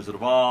 There's the Wizard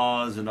of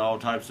Oz and all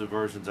types of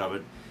versions of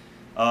it.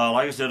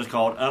 Like I said, it's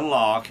called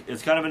Unlock.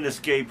 It's kind of an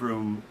escape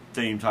room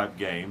theme type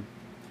game.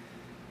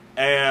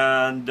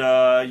 And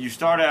you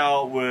start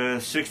out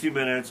with 60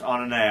 minutes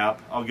on an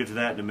app. I'll get to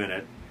that in a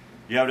minute.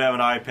 You have to have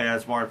an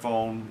iPad,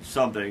 smartphone,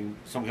 something,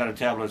 some kind of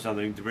tablet or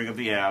something to bring up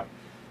the app.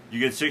 You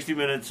get 60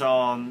 minutes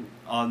on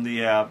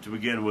the app to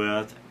begin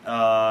with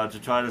to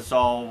try to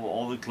solve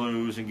all the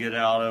clues and get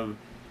out of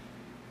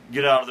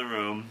the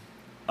room.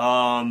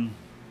 Or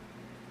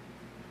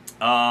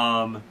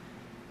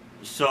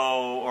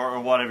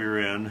whatever you're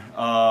in.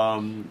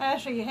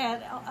 Actually, you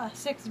had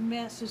 6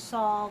 minutes to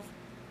solve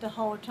the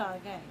whole entire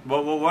game.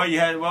 Well, you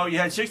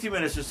had 60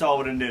 minutes to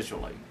solve it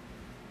initially.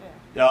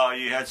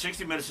 You had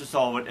 60 minutes to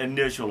solve it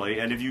initially,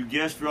 and if you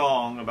guessed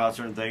wrong about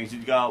certain things,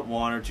 you got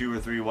 1 or 2 or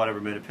 3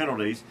 whatever minute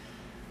penalties.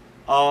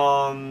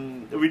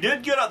 We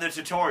did get on the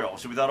tutorial,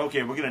 so we thought,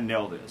 okay, we're going to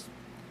nail this.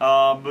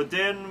 But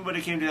then when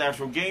it came to the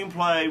actual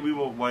gameplay, we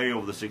went way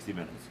over the 60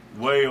 minutes.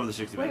 Way over the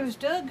 60 minutes. We was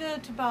doing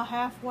good to about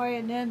halfway,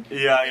 and then...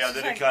 Yeah,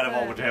 then it kind of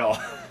went to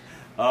hell.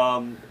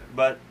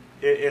 But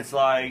it's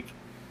like...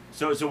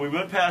 So we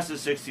went past the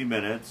 60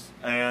 minutes,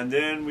 and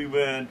then we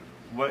went...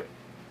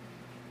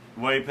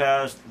 way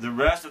past the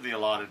rest of the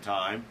allotted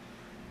time,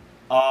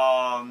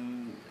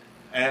 and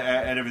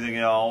everything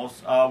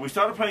else. We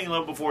started playing a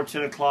little before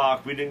 10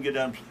 o'clock. We didn't get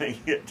done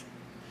playing it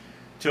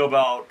till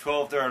about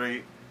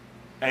 12:30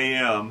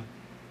 a.m.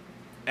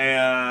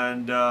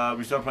 And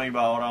we started playing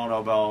about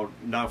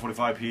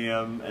 9:45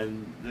 p.m.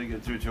 and then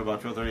get through till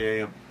about 12:30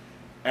 a.m.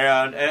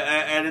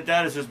 And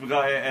that is just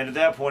because, and at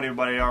that point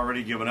everybody had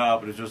already given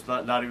up, and it's just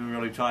not even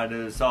really trying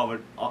to solve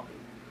it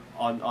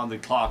on the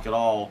clock at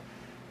all,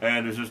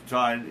 and it's just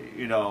trying,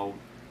 you know,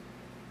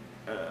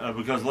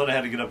 because Linda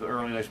had to get up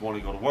early the next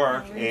morning to go to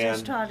work, and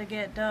just trying to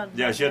get it done.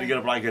 Yeah, she had to get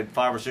up like at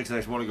 5 or 6 the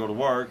next morning to go to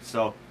work,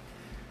 so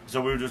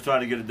we were just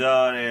trying to get it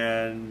done,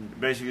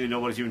 and basically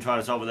nobody's even trying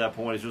to solve it at that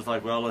point. It's just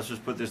like, well, let's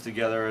just put this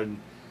together, and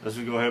let's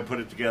just go ahead and put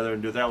it together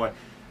and do it that way.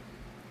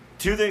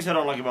 Two things I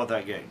don't like about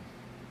that game.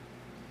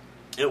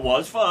 It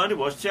was fun, it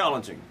was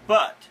challenging,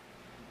 but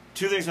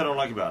two things I don't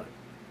like about it.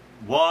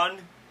 One,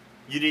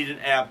 you need an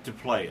app to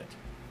play it.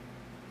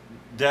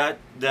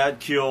 That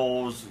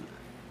kills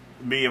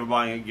me ever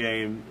buying a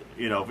game.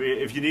 You know,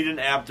 if you need an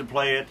app to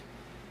play it,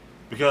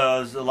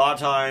 because a lot of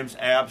times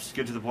apps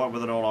get to the point where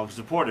they're no longer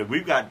supported.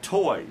 We've got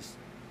toys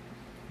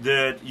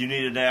that you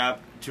need an app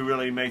to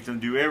really make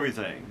them do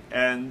everything,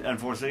 and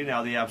unfortunately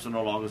now the apps are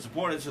no longer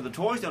supported, so the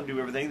toys don't do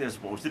everything they're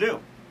supposed to do.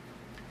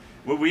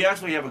 Well, we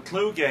actually have a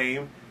Clue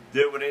game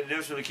that when it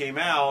initially came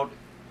out,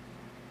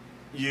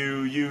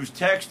 you use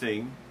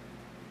texting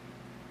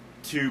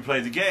to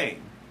play the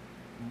game.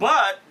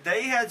 But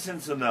they had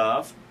sense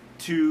enough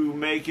to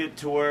make it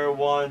to where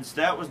once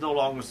that was no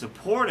longer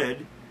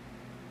supported,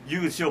 you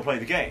could still play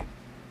the game.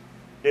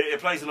 It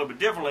plays a little bit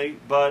differently,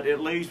 but at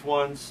least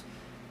once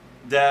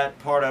that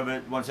part of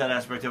it, once that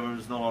aspect of it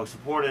was no longer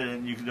supported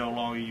and you can no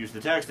longer use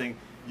the texting,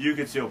 you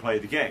could still play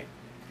the game.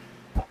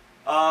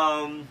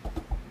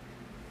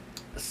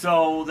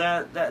 So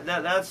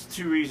that's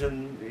two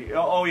reasons.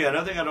 Oh yeah,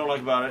 another thing I don't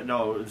like about it,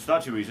 no, it's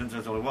not two reasons,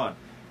 that's only one.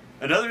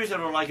 Another reason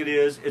I don't like it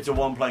is it's a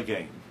one-play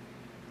game.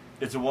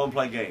 It's a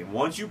one-play game.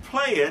 Once you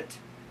play it,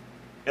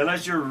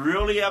 unless you're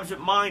really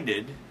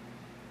absent-minded,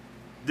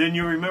 then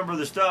you remember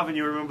the stuff and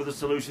you remember the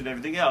solution and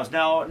everything else.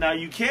 Now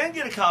you can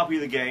get a copy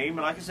of the game,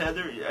 and like I said,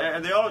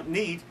 they all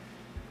neat.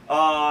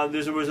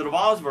 There's a Wizard of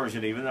Oz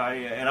version even,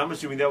 and I'm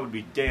assuming that would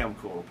be damn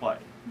cool to play.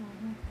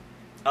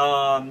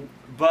 Mm-hmm.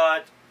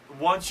 But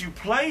once you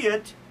play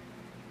it,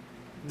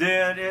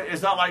 then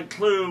it's not like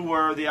Clue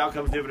where the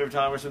outcome's different every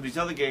time, or some of these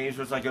other games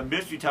where it's like a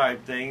mystery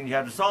type thing. You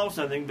have to solve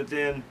something, but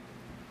then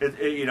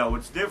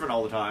it's different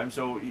all the time.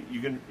 So you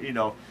can,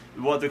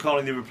 what they're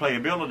calling the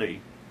replayability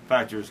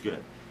factor is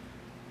good.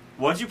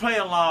 Once you play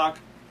Unlock,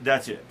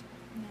 that's it.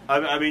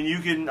 I mean, you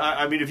can.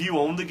 I mean, if you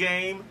own the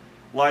game,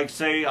 like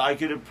say I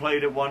could have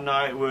played it one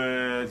night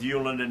with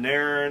Yuland and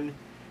Aaron,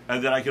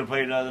 and then I could have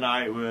played another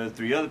night with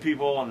 3 other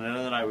people, and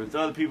another night with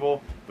other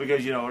people,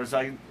 because it's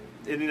like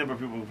any number of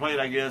people who play it,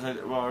 I guess.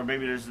 Or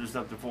maybe there's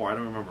up to 4. I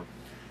don't remember.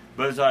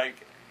 But it's like,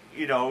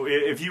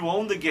 if you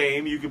own the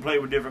game, you can play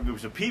with different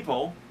groups of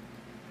people.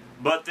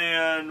 But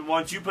then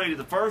once you played it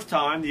the first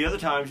time, the other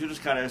times you're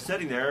just kind of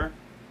sitting there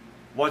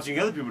watching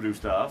other people do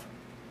stuff.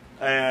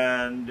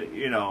 And,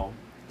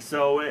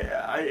 so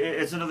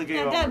it's another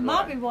game. And that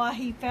might be why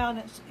he found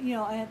it,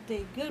 at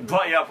the Goodwill.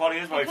 But yeah, probably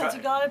is why because he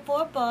got it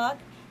for $1,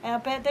 and I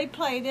bet they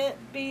played it,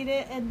 beat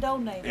it, and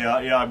donated.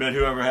 Yeah, I bet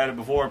whoever had it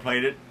before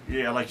played it.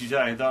 Yeah, like you said,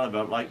 I hadn't thought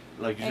about it.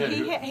 Like you said.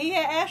 He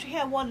actually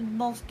had one of the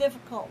most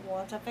difficult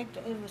ones. I think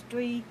it was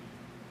three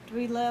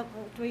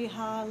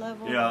high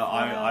level. Yeah,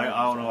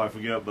 I don't know, I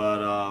forget,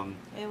 but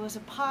it was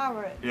a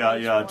pirate.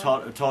 Yeah,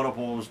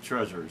 Tonopol's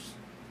Treasures.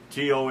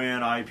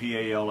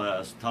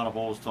 Tonipals,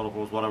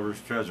 Tonopol's,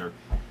 whatever's treasure.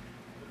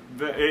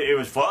 It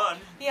was fun.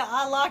 Yeah,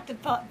 I liked the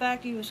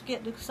fact he was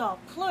getting to solve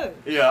clues.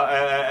 Yeah,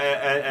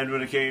 and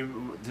when it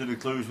came to the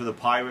clues where the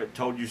pirate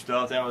told you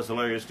stuff, that was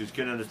hilarious because you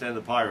couldn't understand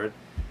the parrot,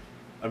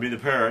 and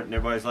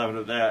everybody's laughing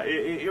at that.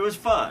 It was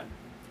fun,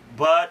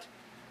 but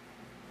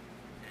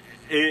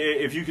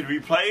if you could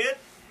replay it,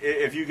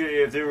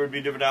 if there would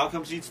be different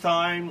outcomes each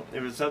time,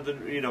 if it's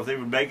something, if they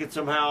would make it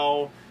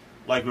somehow,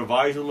 like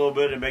revise it a little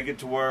bit and make it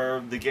to where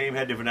the game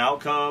had different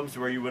outcomes,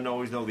 where you wouldn't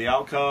always know the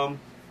outcome,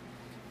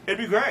 it'd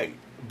be great.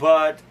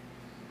 But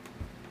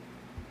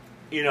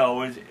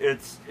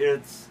it's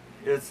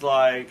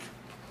like,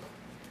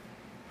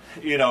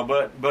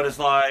 but it's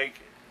like,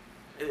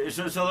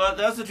 so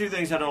that's the two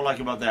things I don't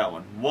like about that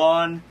one.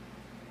 One,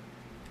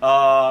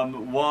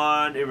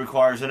 it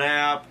requires an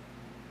app.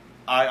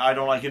 I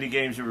don't like any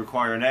games that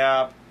require an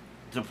app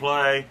to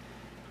play.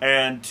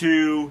 And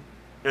 2,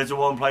 it's a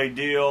one-play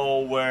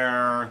deal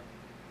where,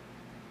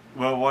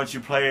 once you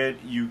play it,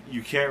 you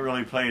can't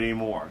really play it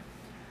anymore.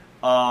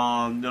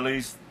 At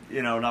least,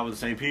 not with the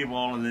same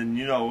people, and then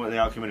the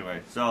outcome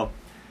anyway. So,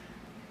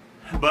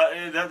 but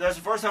that's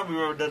the first time we've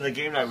ever done a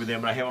game night with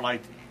them, and I haven't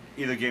liked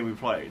either game we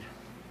played.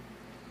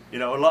 A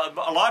lot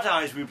of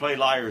times we play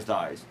Liar's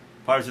Dice,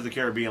 Pirates of the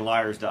Caribbean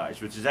Liar's Dice,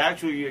 which is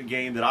actually a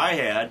game that I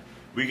had.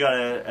 We got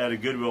it at a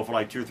Goodwill for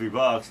like $2 or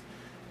 $3,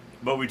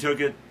 but we took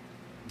it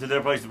to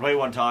their place to play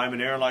one time, and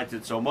Aaron liked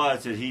it so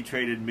much that he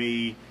traded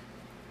me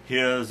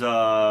his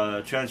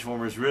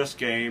Transformers Risk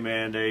game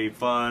and a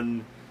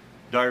fun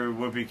Diary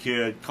of a Wimpy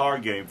Kid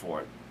card game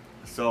for it.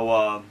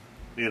 So,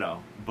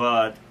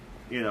 but,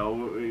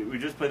 we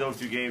just played those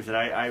 2 games, and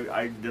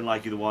I didn't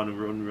like either one and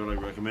wouldn't really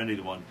recommend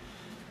either one.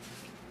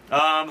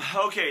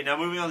 Okay, now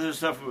moving on to the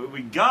stuff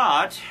we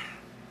got.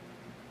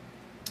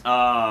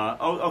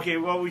 Okay.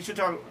 Well, we should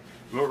talk.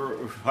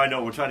 I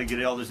know we're trying to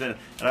get all this in,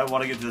 and I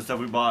want to get to the stuff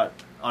we bought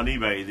on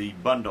eBay, the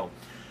bundle.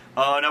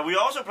 Now, we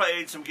also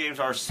played some games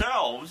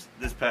ourselves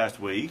this past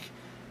week.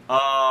 A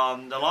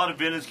lot of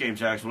vintage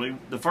games, actually.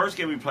 The first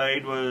game we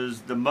played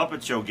was the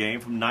Muppet Show game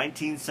from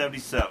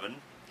 1977.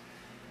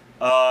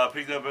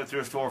 Picked it up at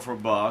thrift store for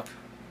 $1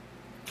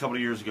 a couple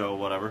of years ago,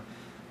 whatever.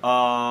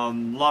 A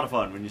lot of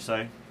fun, wouldn't you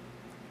say?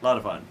 A lot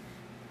of fun.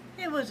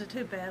 It wasn't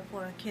too bad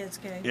for a kid's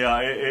game. Yeah,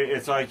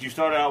 it's like you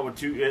start out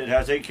with it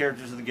has 8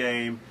 characters in the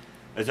game.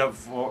 It's up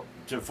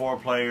to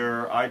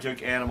 4-player. I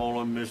took Animal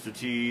and Mr.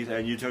 Teeth,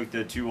 and you took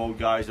the 2 old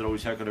guys that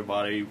always heckle their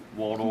body,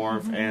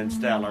 Waldorf and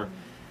Statler.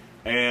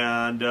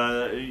 And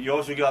you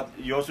also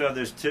have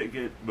this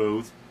ticket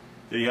booth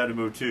that you had to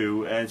move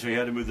to, and so you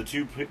had to move the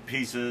 2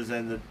 pieces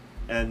and the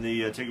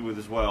ticket booth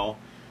as well.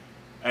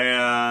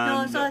 And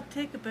no, it's not a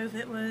ticket booth.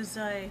 It was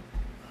a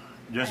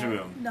dressing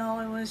room. No,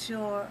 it was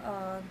your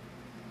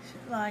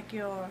like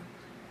your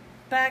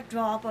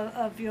backdrop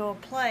of your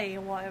play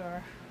or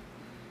whatever.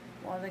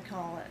 What do they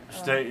call it?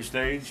 Stage?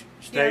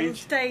 Yeah,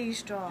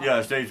 stage drop.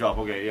 Yeah, stage drop.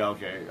 Okay, yeah,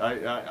 okay.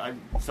 I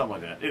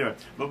something like that. Anyway,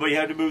 but you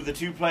had to move the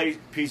 2 play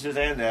pieces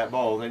and that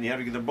both, and you had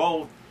to get them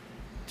both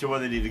to where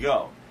they need to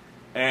go.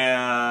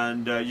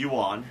 And you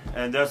won,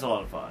 and that's a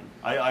lot of fun.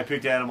 I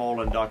picked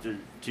Animal and Dr.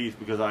 Teeth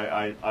because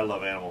I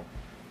love Animal.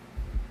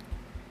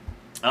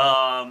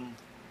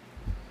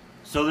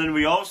 So then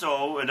we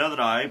also, another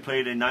night,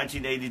 played a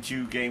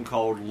 1982 game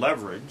called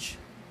Leverage.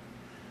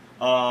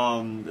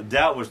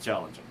 That was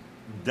challenging.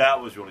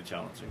 That was really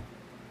challenging.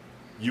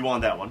 You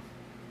won that one.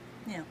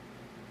 Yeah.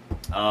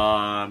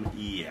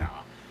 Yeah.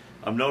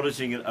 I'm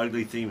noticing an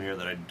ugly theme here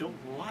that I don't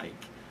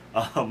like.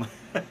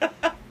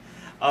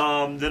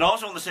 Then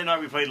also on the same night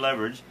we played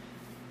Leverage.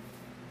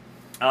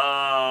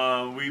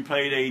 We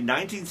played a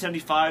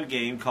 1975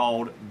 game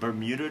called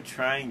Bermuda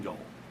Triangle.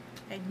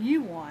 And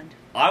you won.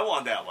 I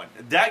won that one.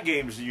 That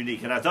game is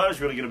unique, and I thought it was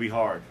really going to be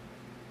hard.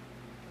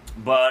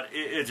 But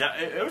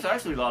it was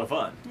actually a lot of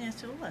fun.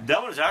 Yes, it was.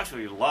 That was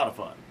actually a lot of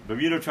fun.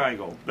 Bermuda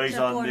Triangle, based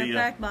on the. In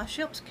fact, my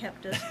ships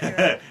kept us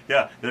here.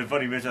 Yeah, it's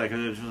funny you mention that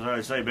because I was trying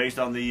to say based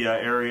on the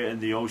area in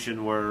the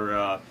ocean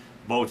where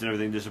boats and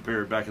everything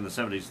disappeared back in the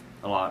 70s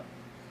a lot.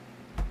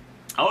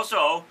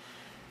 Also,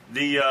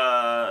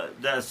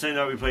 that same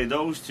night we played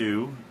those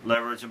 2,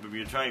 Leverage and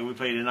Bermuda Triangle. We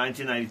played a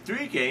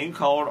 1993 game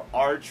called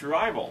Arch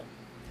Rival.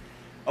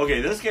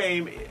 Okay, this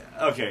game, you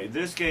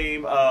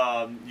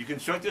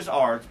construct this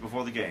arch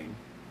before the game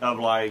of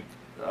like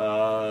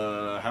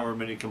however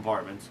many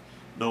compartments,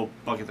 no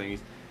bucket thingies,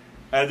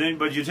 and then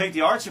but you take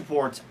the arch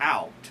supports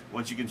out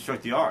once you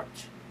construct the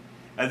arch,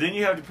 and then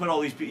you have to put all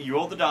these. You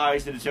roll the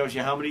dice, and it tells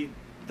you how many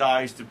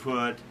dice to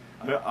put.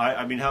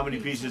 I mean how many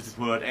pieces to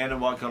put, and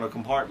in what color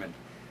compartment.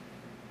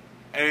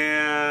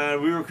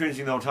 And we were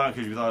cringing the whole time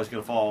because we thought it was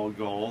going to fall and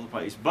go all over the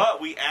place,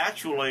 but we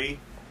actually.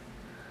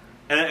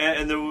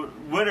 And the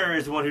winner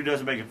is the one who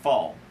doesn't make it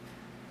fall.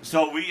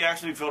 So we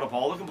actually filled up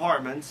all the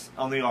compartments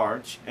on the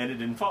arch, and it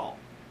didn't fall.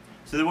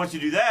 So then once you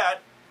do that,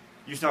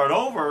 you start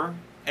over,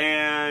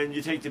 and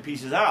you take the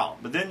pieces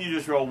out. But then you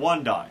just roll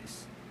 1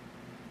 dice.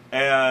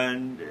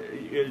 And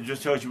it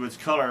just tells you which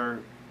color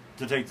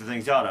to take the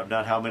things out of,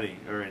 not how many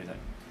or anything.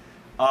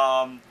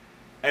 And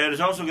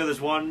it's also got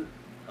this one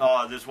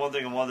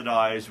thing on one of the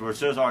dice where it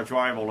says Arch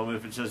Rival, and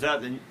if it says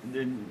that,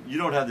 then you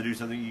don't have to do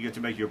something. You get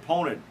to make your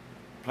opponent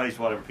place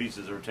whatever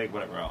pieces or take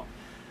whatever out.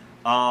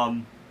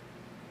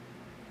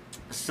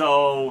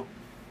 So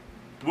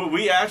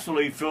we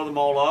actually filled them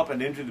all up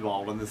and emptied them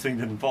all, and the thing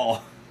didn't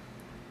fall.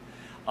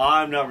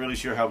 I'm not really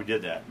sure how we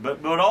did that,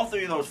 but all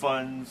 3 of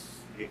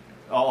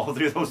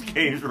those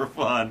games were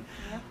fun.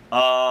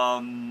 Yeah.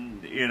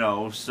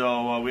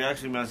 So we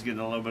actually managed to get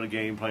a little bit of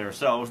gameplay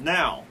ourselves.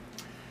 Now,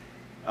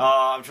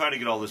 I'm trying to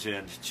get all this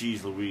in.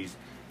 Jeez Louise.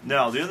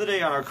 Now, the other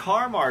day on our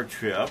Carmar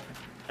trip,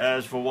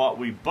 as for what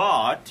we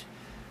bought.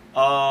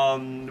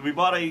 We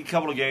bought a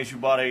couple of games. We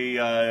bought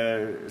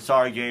a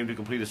Sorry game to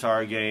complete a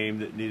Sorry game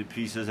that needed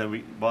pieces, and we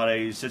bought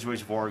a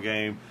Situation 4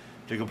 game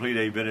to complete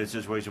a vintage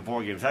Situation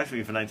 4 game. It's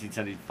actually from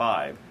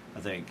 1975, I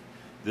think.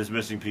 There's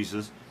missing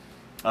pieces.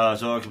 So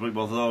I'll complete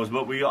both of those.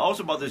 But we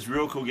also bought this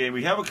real cool game.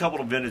 We have a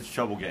couple of vintage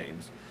Trouble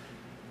games.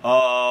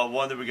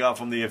 One that we got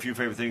from the A Few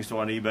Favorite Things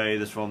store on eBay.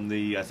 That's from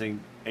the, I think,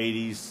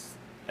 80s.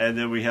 And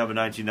then we have a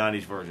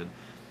 1990s version.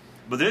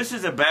 But this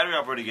is a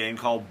battery-operated game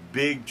called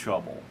Big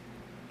Trouble.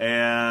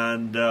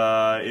 And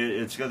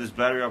it's got this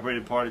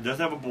battery-operated part. It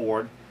doesn't have a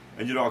board,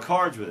 and you draw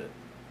cards with it.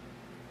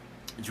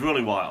 It's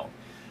really wild.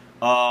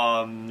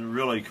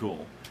 Really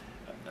cool.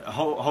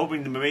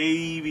 Hoping to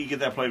maybe get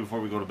that played before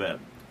we go to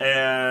bed.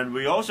 And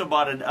we also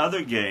bought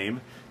another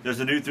game. There's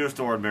a new thrift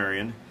store in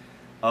Marion.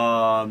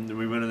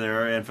 We went in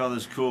there and found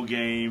this cool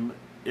game.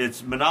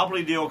 It's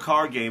Monopoly Deal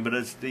card game, but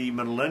it's the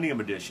Millennium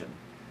Edition.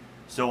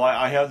 So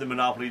I have the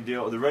Monopoly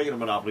Deal, the regular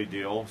Monopoly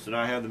Deal. So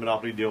now I have the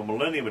Monopoly Deal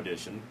Millennium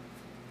Edition.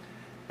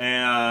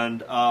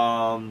 And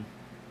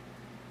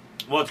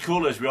what's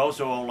cool is we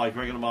also own like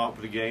regular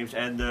Monopoly games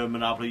and the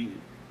Monopoly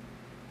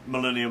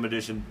Millennium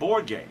Edition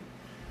board game.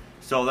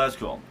 So that's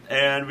cool.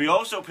 And we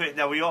also picked.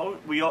 Now we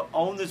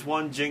own this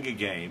one Jenga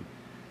game.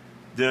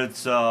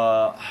 That's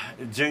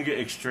Jenga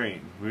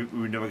Extreme.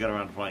 We never got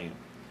around to playing it.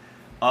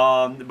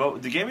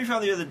 But the game we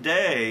found the other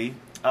day,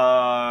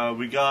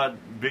 we got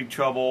Big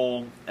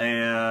Trouble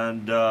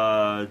and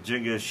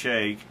Jenga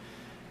Shake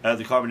at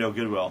the Carbondale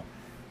Goodwill.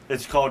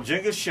 It's called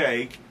Jenga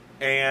Shake,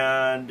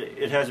 and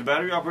it has a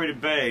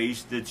battery-operated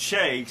base that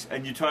shakes,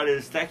 and you try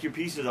to stack your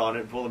pieces on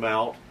it and pull them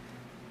out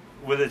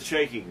with it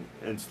shaking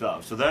and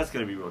stuff. So that's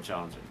going to be real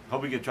challenging.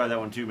 Hope we can try that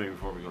one too, maybe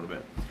before we go to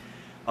bed.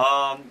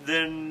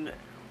 Then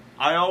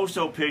I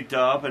also picked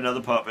up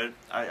another puppet.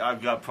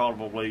 I've got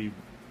probably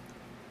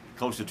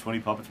close to 20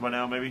 puppets by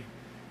now, maybe.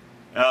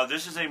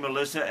 This is a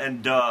Melissa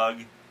and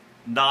Doug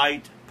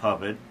Night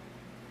puppet.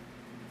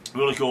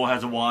 Really cool.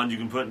 Has a wand you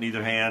can put in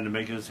either hand to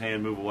make his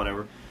hand move or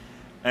whatever,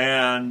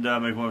 and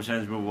make one of his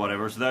hands move or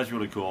whatever. So that's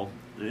really cool.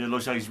 It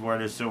looks like he's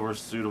wearing a silver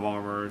suit of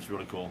armor. It's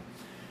really cool.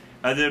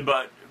 And then,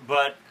 but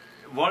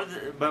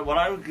what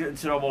I would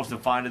consider almost the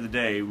find of the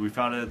day, we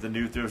found it at the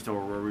new thrift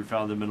store where we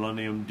found the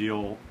Millennium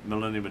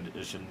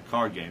Edition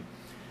card game.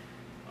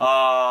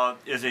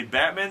 Is a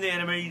Batman the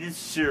Animated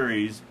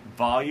Series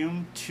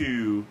Volume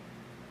 2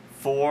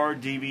 4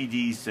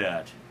 DVD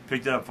set.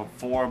 Picked it up for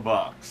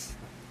 $4.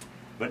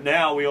 But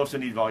now we also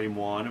need Volume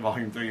 1,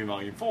 Volume 3, and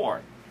Volume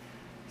 4.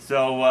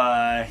 So,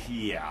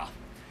 yeah.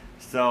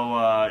 So,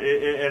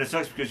 and it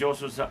sucks because you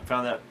also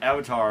found that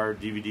Avatar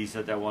DVD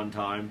set that one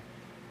time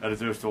at a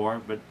thrift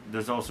store, but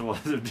there's also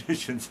other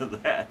editions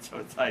of that. So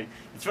it's like,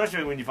 it's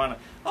frustrating when you find out,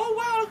 oh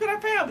wow, look what I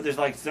found, but there's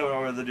like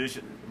several other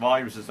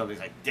volumes and something.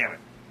 It's like, damn it.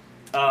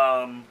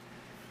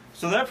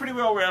 So that pretty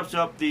well wraps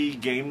up the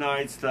game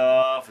night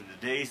stuff and the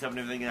day stuff and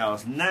everything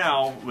else.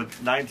 Now,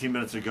 with 19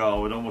 minutes to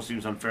go, it almost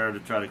seems unfair to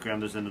try to cram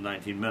this into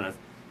 19 minutes.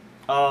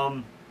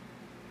 A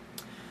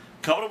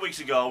couple of weeks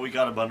ago, we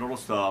got a bundle of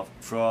stuff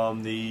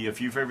from the A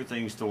Few Favorite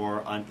Things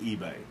store on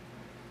eBay.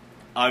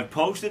 I've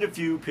posted a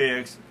few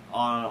pics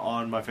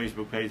on my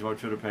Facebook page, my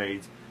Twitter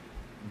page,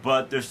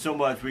 but there's so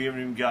much we haven't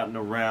even gotten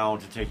around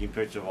to taking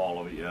pictures of all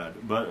of it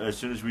yet. But as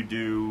soon as we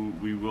do,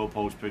 we will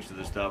post pictures of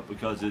this stuff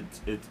because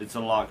it's a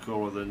lot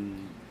cooler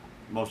than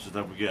most of the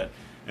stuff we get,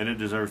 and it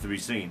deserves to be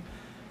seen.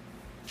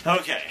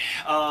 Okay,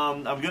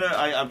 I've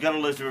got a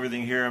list of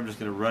everything here. I'm just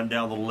gonna run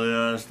down the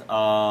list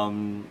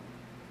of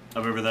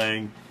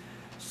everything.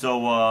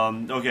 So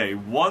okay,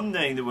 one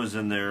thing that was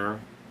in there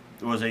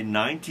was a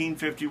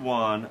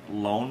 1951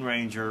 Lone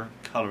Ranger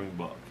coloring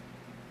book.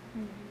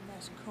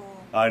 That's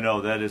cool. I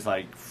know, that is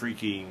like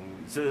freaking.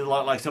 So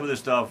like some of this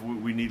stuff,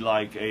 we need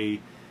like a.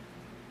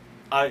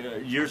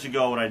 Years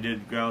ago when I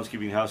did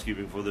groundskeeping,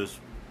 housekeeping for this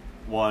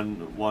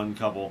one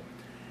couple,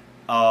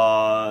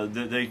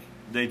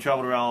 they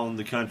traveled around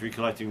the country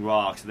collecting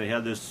rocks. And they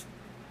had this.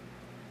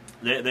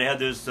 They had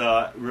this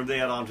room they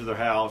had onto their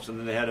house, and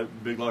then they had a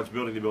big, large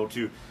building they built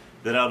too,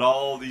 that had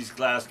all these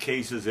glass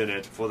cases in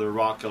it for their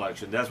rock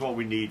collection. That's what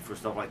we need for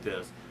stuff like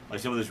this. Like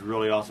some of this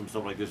really awesome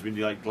stuff like this, we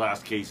need like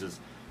glass cases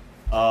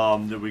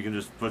that we can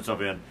just put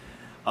stuff in.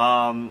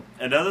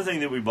 Another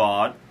thing that we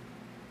bought,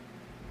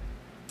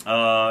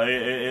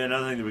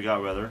 another thing that we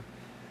got rather,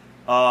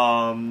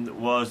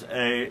 was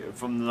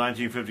from the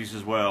 1950s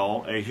as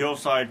well, a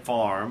Hillside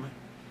Farm.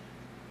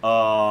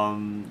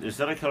 Is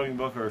that a coloring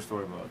book or a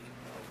storybook?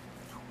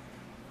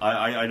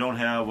 I don't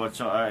have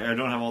I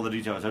don't have all the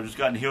details. I've just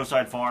gotten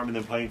Hillside Farm and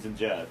then Planes and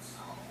Jets.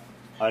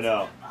 I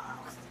know.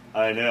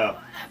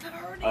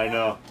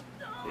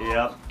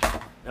 Yep.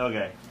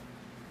 Okay.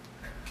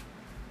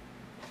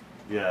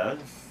 Yes.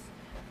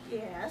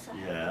 Yes. I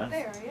Yes. have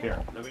there, yeah.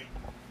 Here,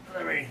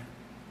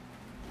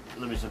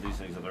 let me set these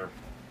things up there.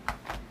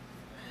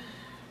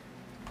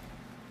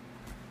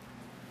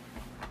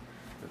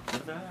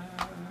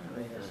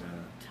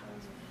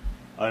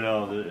 I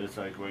know, it's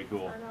like way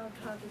cool. I know, I'm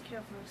trying to be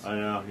careful. I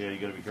know, yeah, you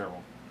gotta be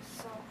careful.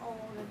 So old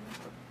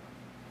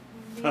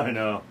and I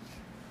know.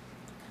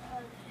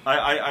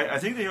 I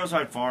think the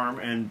Hillside Farm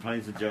and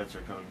Planes and Jets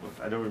are comic books.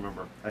 I don't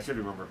remember. I should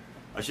remember.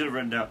 I should have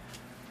written down.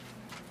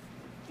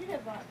 You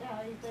never bought down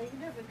anything. You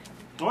never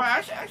come. Well,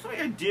 actually,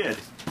 I did.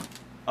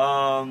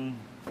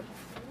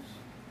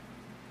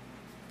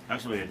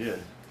 Actually, I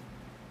did.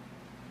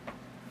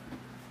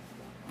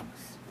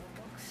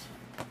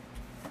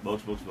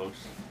 Books.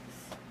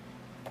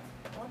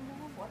 One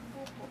more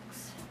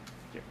books.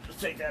 Here, just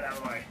take that out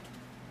of the way.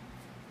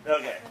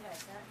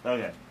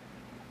 Okay.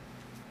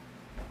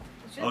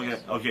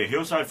 Okay.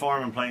 Hillside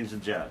Farm and Planes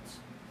and Jets.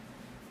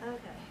 Okay.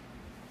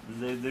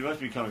 They must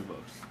be comic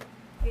books.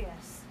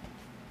 Yes.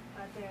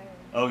 Right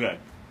there.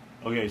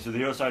 Okay, so the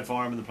Hillside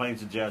Farm and the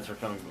Planes and Jets are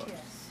comic books.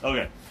 Yes.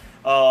 Okay.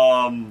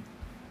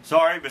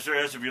 Sorry, Mr.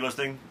 S, if you're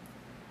listening.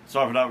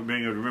 Sorry for not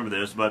being able to remember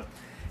this, but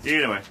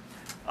anyway.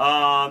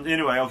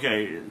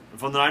 Okay.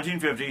 From the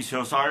 1950s,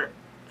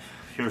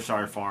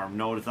 Hillside Farm.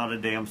 No, it's not a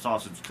damn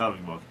sausage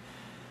comic book.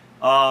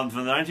 From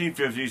the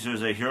 1950s,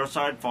 there's a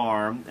Hillside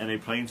Farm and a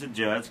Planes and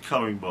Jets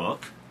coloring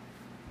book.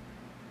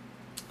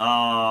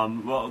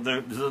 Well,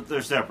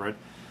 they're separate.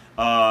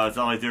 It's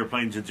not like they're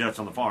Planes and Jets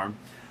on the farm.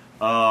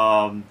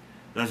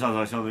 That sounds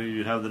like something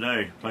you'd have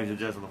today. Planes and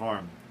Jets on the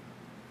farm.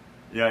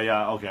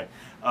 Yeah, okay.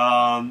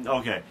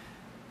 Okay.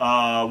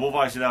 Wolf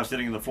Ice is now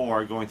sitting in the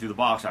floor going through the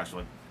box,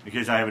 actually, in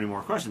case I have any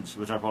more questions,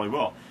 which I probably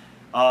will.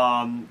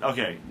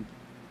 Okay.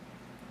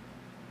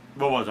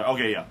 What was it?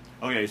 Okay, yeah.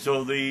 Okay,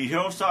 so the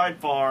Hillside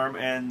Farm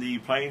and the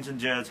Planes and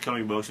Jets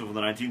coloring books from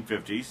the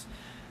 1950s.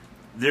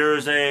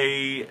 There's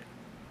a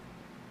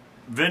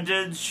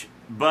vintage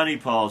bunny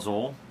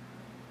puzzle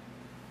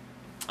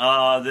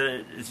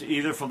that is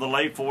either from the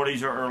late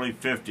 40s or early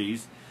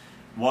 50s.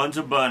 One's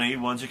a bunny,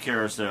 one's a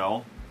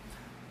carousel.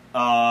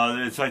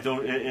 It's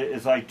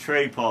like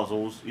tray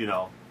puzzles, you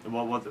know,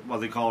 what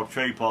they call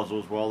tray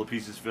puzzles, where all the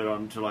pieces fit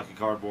onto like a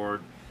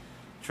cardboard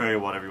tray or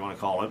whatever you want to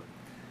call it.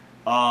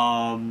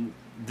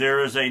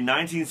 There is a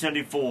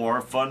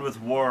 1974 Fun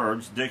with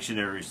Words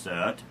dictionary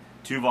set,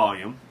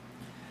 2-volume.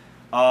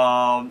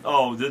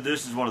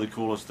 This is one of the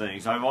coolest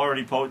things. I've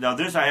already posted. Now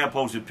this I have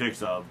posted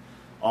pics of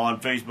on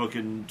Facebook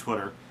and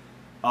Twitter.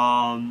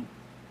 And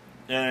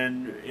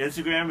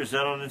Instagram, is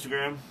that on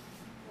Instagram?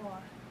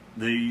 What?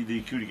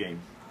 The Cootie Game.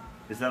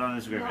 Is that on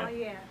Instagram? Not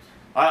yet.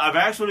 I've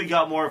actually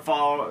got more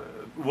followers.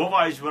 Wolf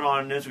Eyes went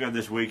on Instagram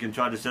this week and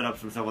tried to set up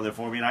some stuff on there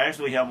for me, and I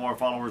actually have more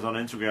followers on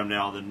Instagram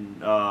now than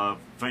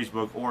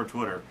Facebook or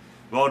Twitter.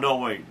 Well, no,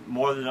 wait,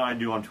 more than I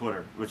do on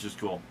Twitter, which is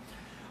cool.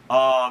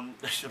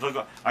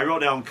 Look, I wrote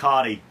down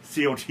Cottie,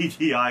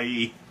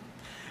 C-O-T-T-I-E.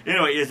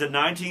 Anyway, it's a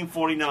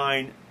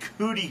 1949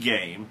 Cootie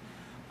Game.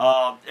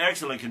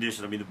 Excellent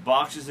condition. I mean, the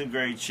box is in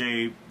great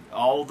shape.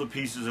 All the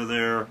pieces are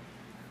there.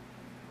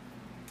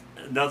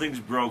 Nothing's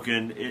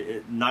broken.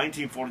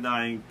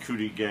 1949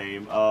 Cootie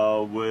Game,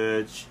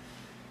 which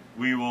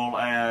we will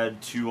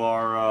add to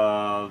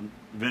our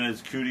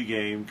vintage Cootie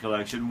Game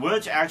collection,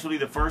 which actually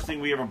the first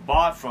thing we ever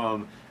bought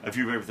from a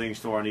Few Favorite Things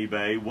store on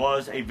eBay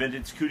was a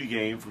vintage Cootie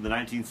Game from the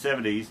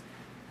 1970s.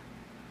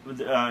 It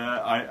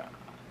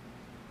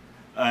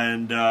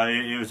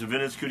was a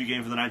vintage Cootie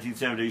Game from the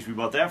 1970s. We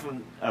bought that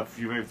from a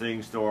Few Favorite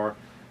Things store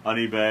on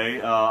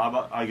eBay.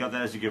 I got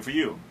that as a gift for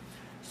you.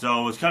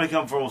 So it's kind of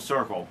come full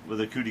circle with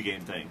the Cootie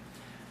Game thing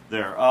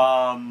there.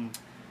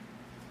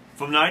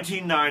 From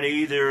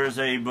 1990, there is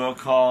a book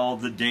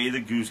called The Day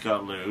the Goose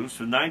Got Loose.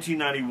 From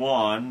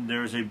 1991,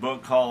 there's a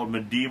book called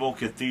Medieval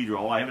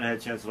Cathedral. I haven't had a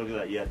chance to look at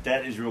that yet.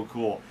 That is real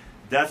cool.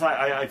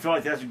 I feel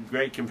like that's a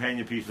great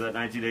companion piece for that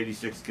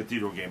 1986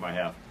 Cathedral game I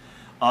have.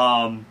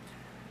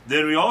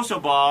 Then we also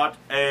bought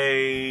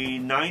a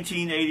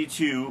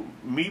 1982,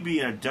 me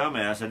being a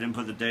dumbass, I didn't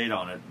put the date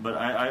on it, but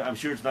I'm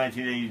sure it's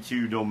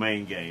 1982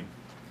 Domain game.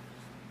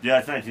 Yeah,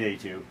 it's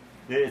 1982.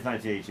 It's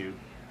 1982.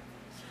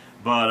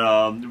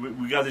 But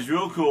we got this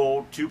real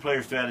cool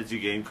 2-player strategy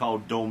game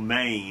called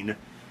Domain.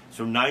 It's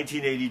from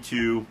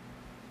 1982.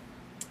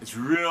 It's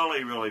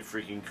really, really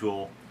freaking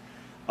cool.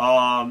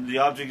 The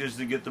object is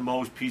to get the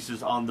most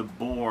pieces on the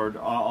board,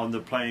 on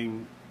the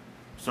playing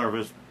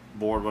surface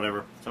board,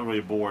 whatever. It's not really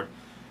a board.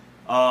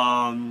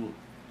 And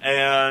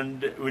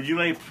when you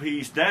lay a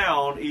piece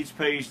down, each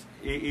piece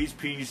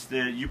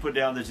that you put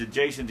down that's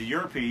adjacent to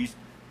your piece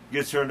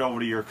gets turned over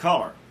to your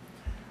color.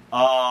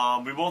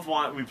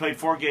 We played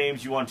 4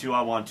 games. You won 2,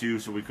 I won 2,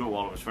 so we could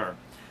while it was fair.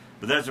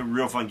 But that's a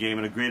real fun game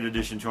and a great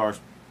addition to our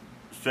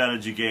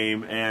strategy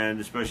game and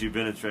especially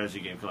vintage strategy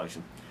game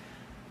collection.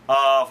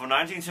 From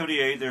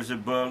 1978, there's a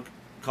book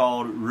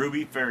called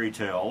Ruby Fairy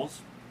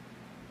Tales.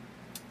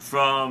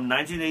 From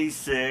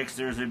 1986,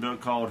 there's a book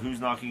called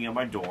Who's Knocking at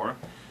My Door.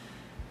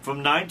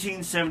 From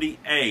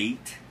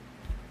 1978,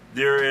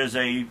 there is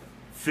a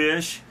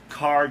fish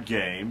card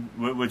game,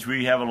 which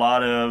we have a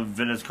lot of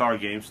vintage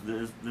card games.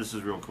 This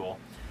is real cool.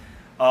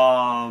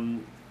 A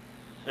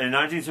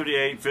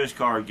 1978 fish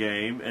card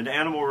game, an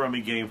Animal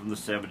Rummy game from the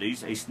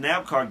 70s, a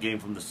Snap card game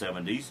from the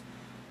 70s.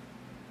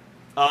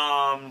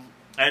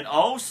 And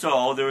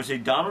also, there was a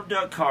Donald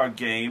Duck card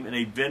game and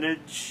a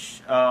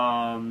vintage,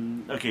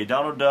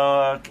 Donald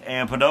Duck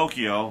and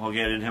Pinocchio.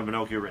 Okay, I didn't have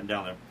Pinocchio written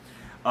down there.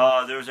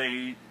 There was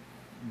a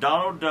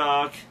Donald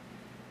Duck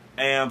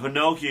and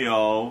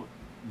Pinocchio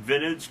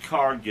vintage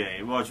card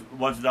game. Well,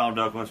 one's Donald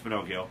Duck, one's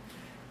Pinocchio.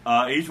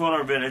 Each one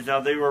are vintage. Now,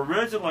 they were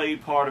originally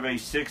part of a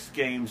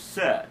 6-game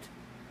set.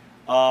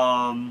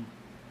 But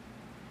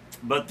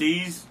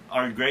these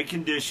are in great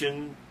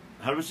condition,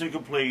 100%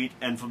 complete,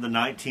 and from the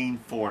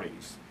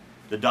 1940s.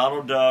 The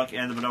Donald Duck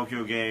and the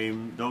Pinocchio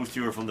game, those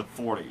two are from the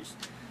 40s.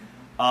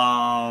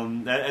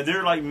 And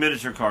they're like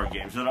miniature card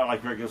games. They're not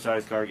like regular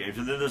sized card games.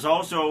 And then there's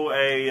also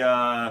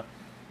a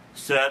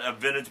set of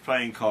vintage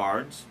playing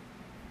cards.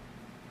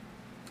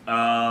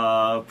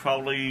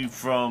 Probably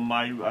from,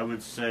 I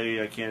would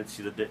say, I can't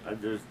see the date.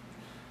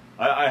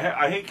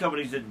 I hate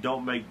companies that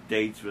don't make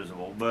dates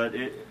visible. But,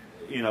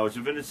 it's a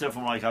vintage set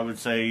from, like, I would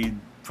say,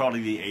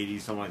 probably the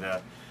 80s, something like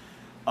that.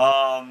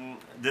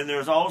 Then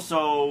there's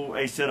also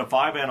a set of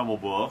 5 animal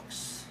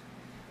books.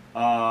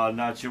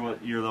 Not sure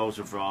what year those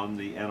are from.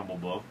 The animal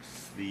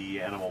books. The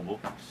animal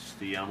books.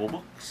 The animal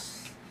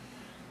books.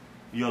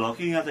 You're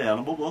looking at the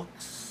animal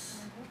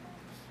books.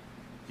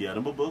 The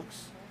animal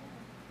books.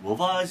 Wolf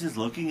Eyes is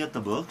looking at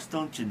the books,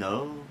 don't you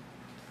know?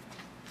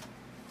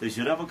 They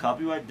should have a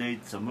copyright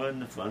date somewhere in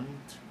the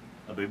front,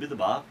 or maybe the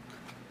back.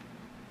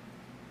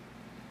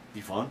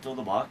 The front or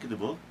the back of the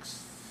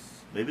books.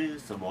 Maybe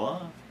some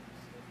more.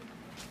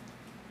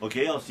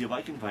 Okay, I'll see if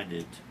I can find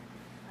it.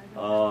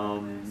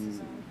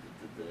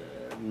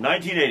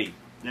 1980.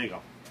 There you go.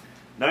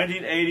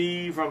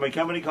 1980 from a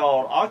company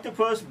called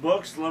Octopus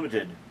Books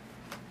Limited.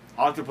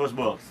 Octopus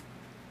Books.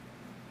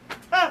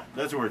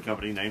 That's a weird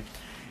company name.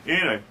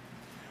 Anyway,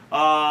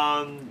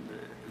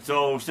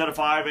 so set of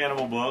 5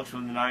 animal books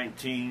from the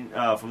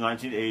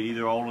 1980.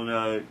 They're all in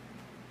a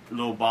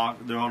little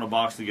box. They're on a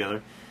box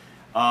together.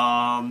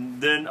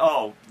 Then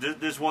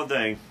this one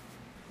thing.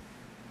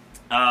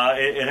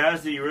 It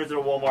has the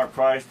original Walmart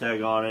price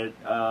tag on it.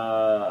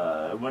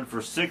 It went for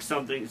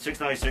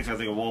 $6.96, I think, at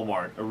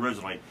Walmart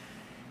originally.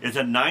 It's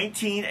a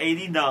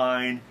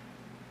 1989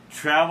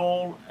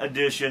 travel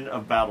edition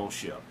of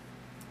Battleship.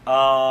 That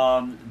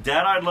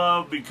I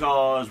love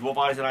because Wolf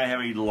Eyes and I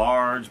have a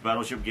large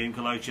Battleship game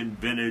collection,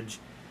 vintage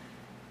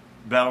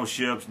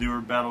battleships, newer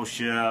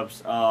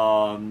battleships.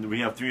 We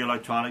have 3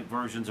 electronic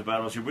versions of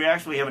Battleship. We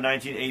actually have a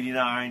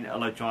 1989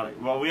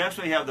 electronic. Well, we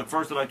actually have the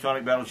first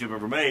electronic Battleship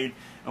ever made.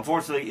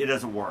 Unfortunately, it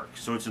doesn't work,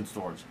 so it's in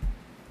storage.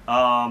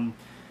 But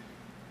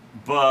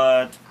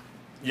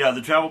yeah,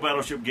 the travel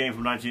Battleship game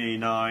from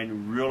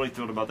 1989. Really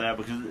thrilled about that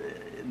because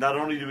not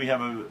only do we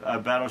have a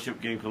Battleship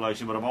game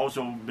collection, but I've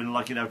also been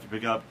lucky enough to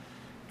pick up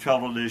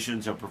travel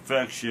editions of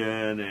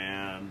Perfection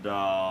and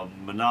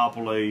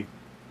Monopoly.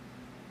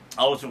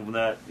 Also from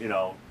that,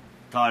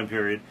 time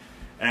period.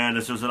 And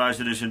this was a nice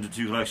addition to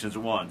 2 collections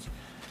at once.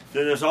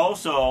 Then there's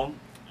also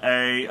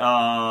a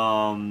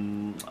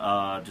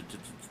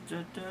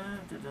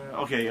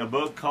a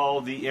book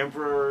called The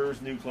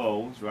Emperor's New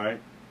Clothes, right?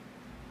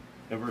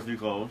 Emperor's New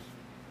Clothes.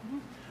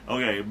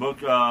 Okay, a book,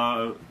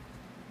 The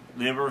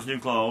Emperor's New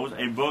Clothes,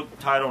 a book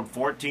titled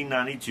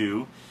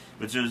 1492,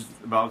 which is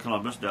about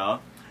Columbus, duh.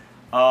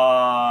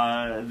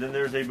 Then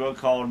there's a book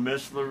called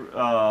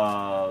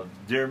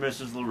Dear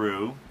Mrs.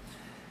 LaRue.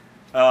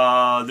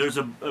 There's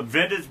a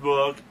vintage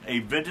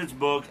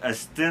book of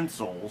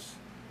stencils.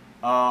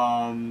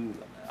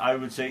 I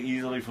would say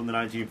easily from the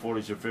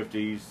 1940s or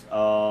 50s.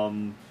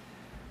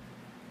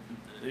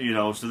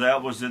 So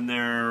that was in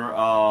there.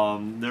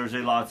 There's a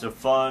lots of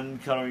fun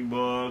coloring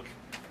book,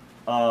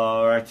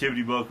 or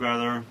activity book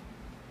rather.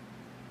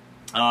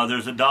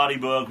 There's a Dottie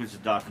book, which is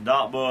Dot to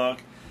Dot book.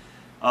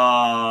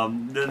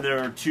 Then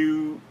there are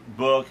 2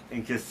 book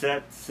and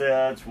cassette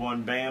sets,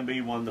 one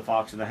Bambi, one The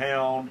Fox and the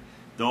Hound.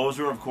 Those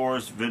are, of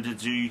course,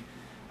 vintagey.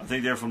 I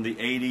think they're from the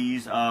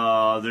 80s.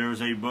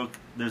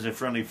 There's a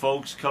Friendly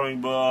Folks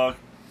coloring book,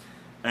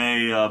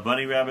 a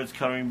Bunny Rabbits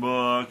coloring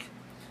book.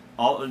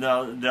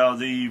 Now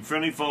the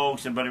Friendly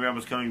Folks and Bunny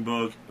Rabbits coloring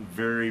book,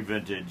 very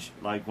vintage.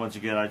 Like, once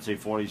again, I'd say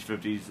 40s,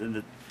 50s, in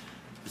the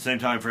same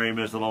time frame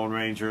as the Lone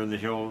Ranger and the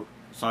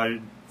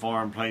Hillside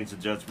Farm Planes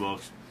and Jets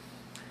books.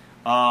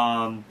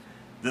 Then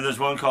there's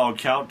one called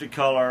Count to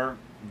Color,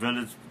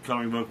 vintage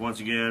coloring book once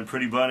again.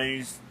 Pretty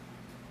Bunnies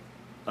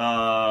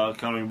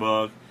coloring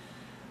book.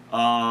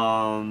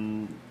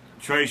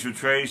 Trace with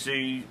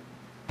Tracy,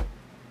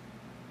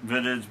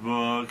 vintage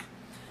book.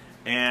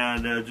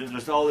 And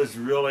just all this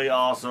really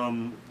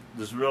awesome,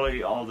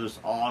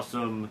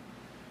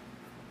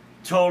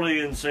 totally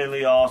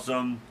insanely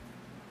awesome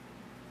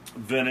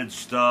vintage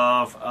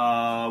stuff.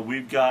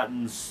 We've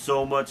gotten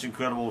so much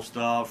incredible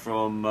stuff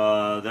from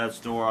that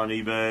store on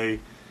eBay.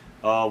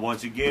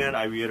 Once again,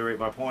 I reiterate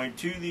my point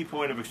to the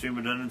point of extreme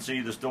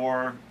redundancy. The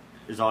store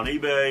is on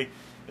eBay.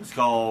 It's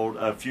called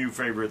A Few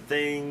Favorite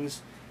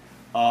Things.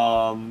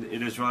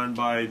 It is run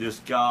by this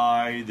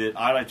guy that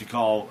I like to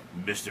call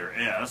Mr.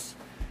 S.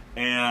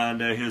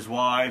 And his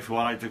wife, who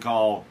I like to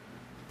call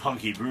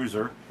Punky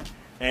Bruiser.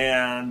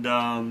 And,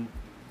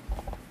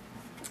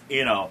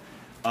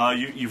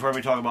 you've heard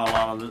me talk about a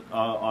lot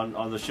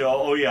on the show.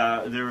 Oh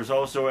yeah, there is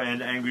also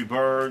an Angry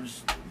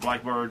Birds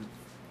Blackbird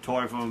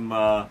toy from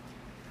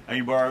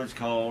Angry Birds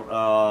called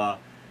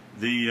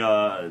the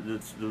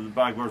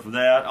Blackbird from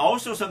that.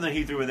 Also something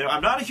he threw in there.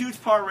 I'm not a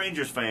huge Power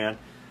Rangers fan.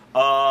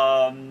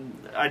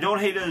 I don't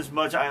hate it as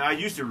much. I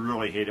used to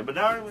really hate it, but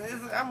now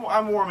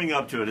I'm warming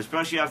up to it,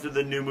 especially after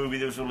the new movie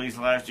that was released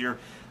last year.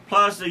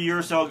 Plus, a year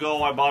or so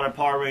ago, I bought a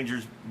Power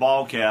Rangers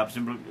ball caps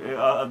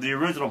of the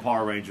original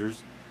Power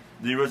Rangers,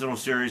 the original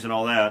series and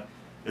all that.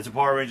 It's a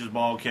Power Rangers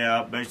ball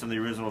cap based on the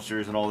original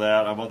series and all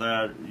that. I bought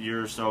that a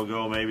year or so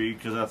ago, maybe,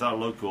 because I thought it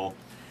looked cool.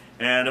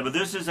 But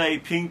this is a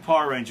pink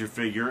Power Ranger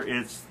figure.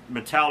 It's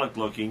metallic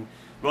looking.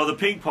 Well, the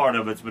pink part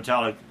of it's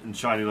metallic and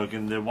shiny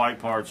looking. The white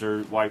parts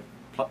are white,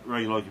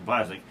 regular looking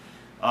plastic.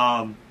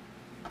 Not,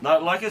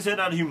 like I said,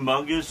 not a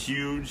humongous,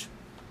 huge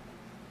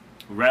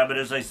rabbit,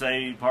 as they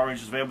say, Power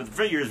Rangers fan, but the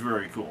figure is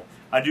very cool.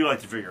 I do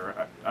like the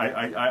figure.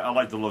 I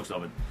like the looks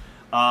of it.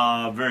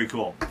 Very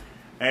cool.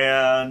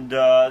 And they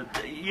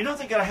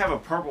gotta have a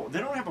purple. They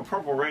don't have a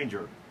purple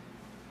Ranger.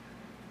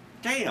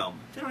 Damn,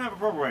 they don't have a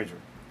purple Ranger.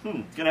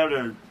 Gonna have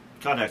to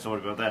contact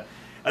somebody about that.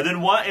 And then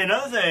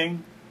another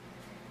thing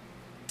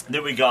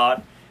that we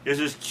got is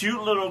this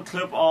cute little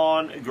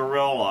clip-on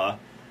gorilla.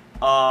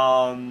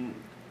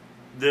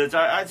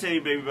 I'd say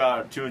maybe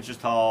about 2 inches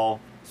tall.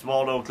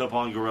 Small little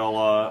clip-on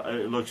gorilla.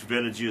 It looks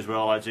vintagey as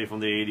well, I'd say, from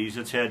the 80s.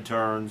 Its head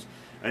turns.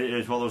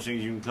 It's one of those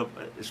things you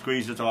can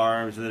squeeze its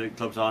arms and then it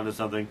clips onto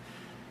something.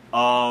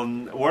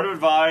 Word of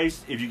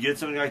advice, if you get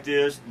something like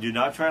this, do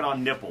not try it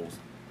on nipples.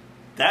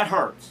 That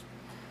hurts.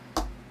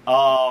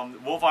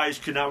 Wolf Eyes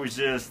could not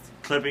resist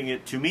clipping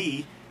it to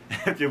me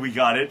after we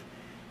got it.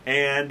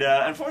 And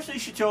unfortunately,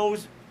 she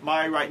chose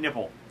my right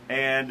nipple.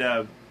 And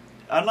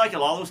unlike a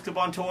lot of those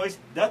clip-on toys,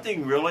 that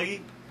thing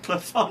really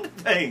clips onto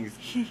things.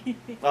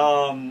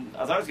 I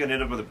thought I was going to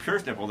end up with a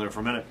pierced nipple there for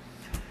a minute.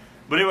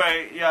 But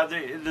anyway, yeah,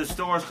 the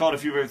store is called A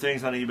Few Favorite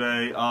Things on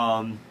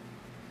eBay.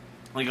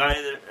 The guy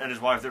and his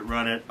wife that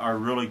run it are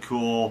really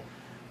cool.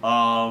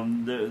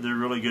 They're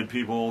really good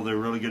people. They're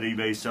really good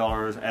eBay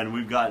sellers. And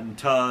we've gotten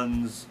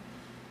tons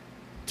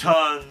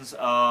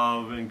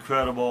of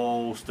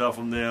incredible stuff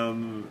from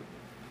them.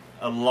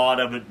 A lot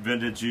of it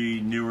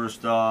vintagey, newer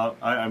stuff.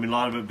 I mean, a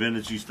lot of it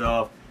vintagey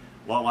stuff.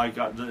 A lot like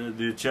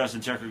the chess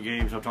and checker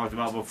games I've talked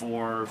about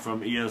before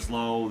from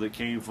ESLO that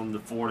came from the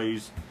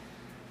 40s.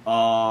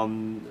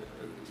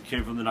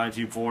 Came from the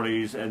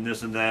 1940s and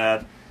this and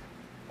that.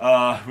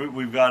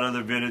 We've got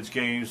other vintage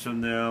games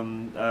from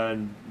them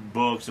and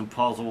books and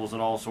puzzles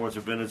and all sorts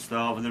of vintage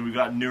stuff. And then we've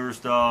got newer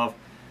stuff.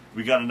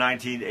 We got a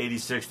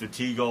 1986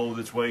 Stratego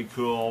that's way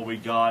cool. We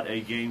got a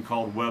game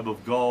called Web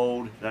of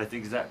Gold that I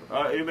think is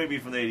it may be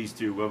from the 80s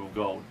too, Web of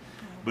Gold.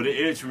 But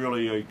it's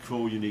really a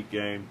cool, unique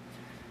game.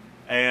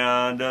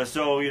 And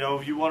so, you know,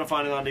 if you want to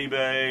find it on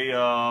eBay,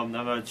 I'm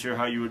not sure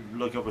how you would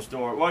look up a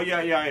store. Well, yeah,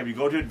 I am. You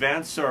go to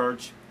Advanced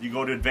Search. You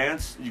go to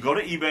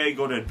eBay,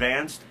 go to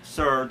Advanced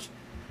Search,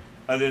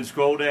 and then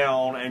scroll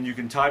down, and you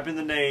can type in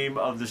the name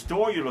of the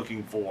store you're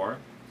looking for,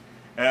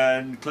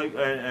 and click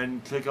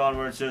on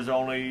where it says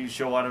only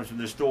show items from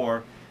this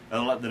store.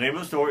 And the name of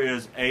the store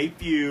is A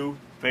Few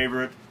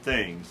Favorite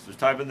Things. Just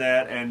type in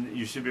that, and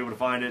you should be able to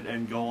find it,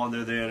 and go on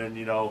there then, and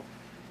you know,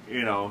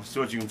 see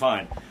what you can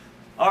find.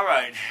 All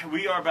right,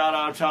 we are about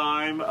out of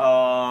time.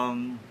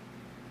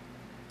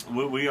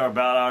 We are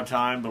about out of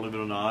time, believe it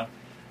or not.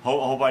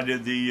 Hope I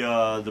did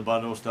the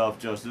bundle stuff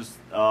justice.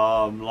 A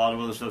lot of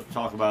other stuff to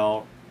talk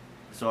about,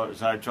 so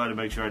I tried to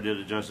make sure I did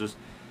it justice.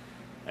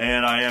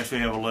 And I actually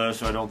have a list,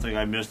 so I don't think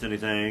I missed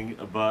anything.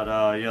 But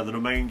yeah, the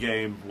domain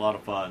game, a lot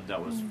of fun.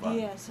 That was fun.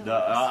 Yes,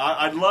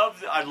 I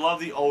love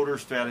the older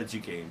strategy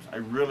games. I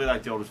really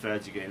like the older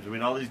strategy games. I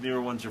mean, all these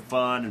newer ones are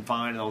fun and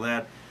fine and all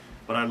that,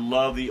 but I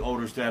love the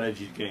older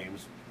strategy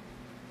games.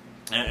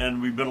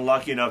 And we've been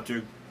lucky enough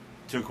to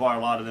acquire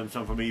a lot of them,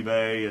 some from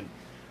eBay and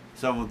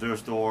some with their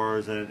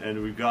stores,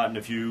 and we've gotten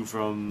a few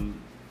from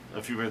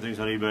A Few Favorite Things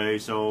on eBay.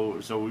 So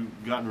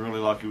we've gotten really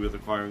lucky with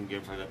acquiring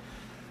games like that.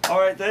 All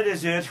right, that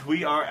is it.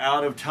 We are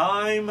out of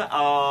time.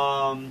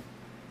 I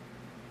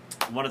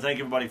want to thank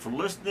everybody for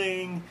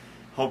listening.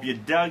 Hope you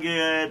dug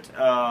it.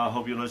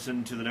 Hope you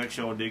listen to the next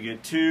show and dig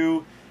it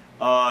too.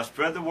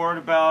 Spread the word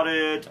about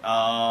it.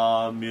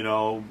 You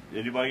know,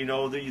 anybody you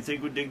know that you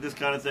think would dig this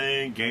kind of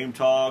thing, game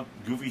talk,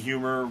 goofy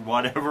humor,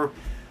 whatever,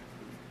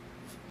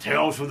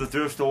 tales from the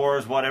thrift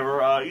stores,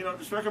 whatever, you know,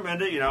 just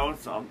recommend it. You know,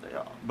 it's on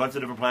a bunch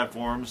of different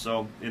platforms.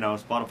 So, you know,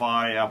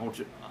 Spotify, Apple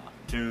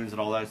Tunes, and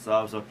all that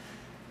stuff. So,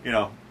 you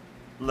know,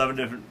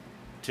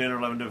 10 or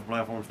 11 different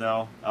platforms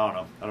now. I don't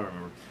know. I don't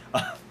remember.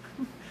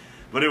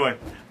 But anyway,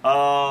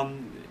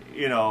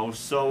 you know,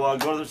 so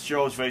go to the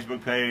show's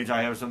Facebook page.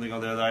 I have something on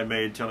there that I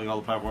made telling all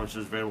the platforms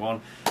it's available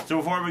on. So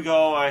before we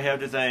go, I have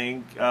to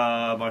thank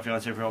my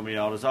fiance for helping me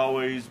out as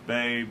always.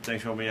 Babe,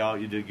 thanks for helping me out.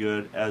 You did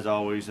good as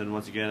always. And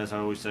once again, as I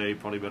always say,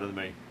 probably better than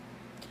me.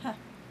 No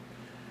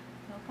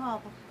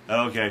problem.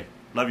 Okay.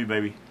 Love you,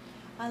 baby.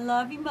 I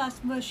love you, my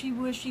smushy,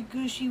 wushy,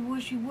 gushy,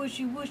 wushy,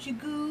 wushy, wushy,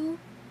 goo.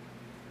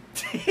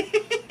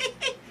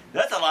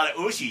 That's a lot of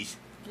ooshies.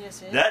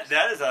 Yes, it is.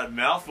 That is a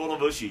mouthful of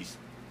ooshies.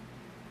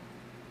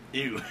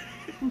 Ew.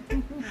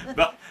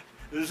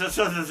 This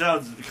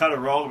sounds kind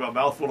of wrong about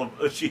mouthful of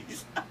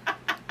ooshies.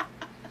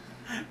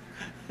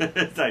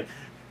 it's like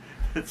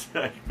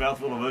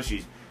mouthful of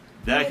ooshies.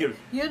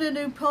 You're the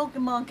new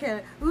Pokemon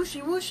character.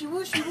 Ooshy, wooshy,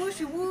 wooshy,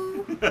 wooshy,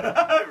 woo.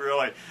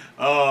 Really?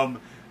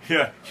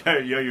 Yeah,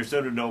 your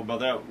son would know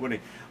about that,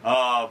 wouldn't he?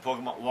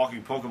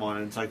 Walking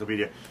Pokemon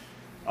Encyclopedia.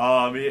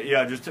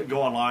 Yeah, just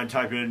go online,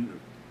 type in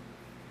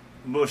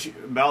mushy,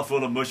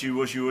 mouthful of mushy,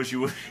 wushy, wushy,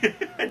 wushy.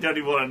 I don't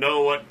even want to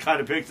know what kind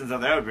of pictures that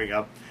would bring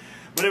up.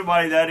 But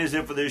everybody, that is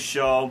it for this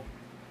show.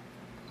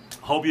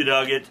 Hope you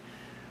dug it.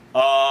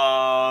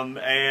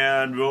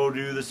 And we'll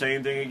do the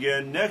same thing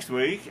again next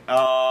week.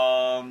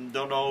 Don't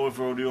know if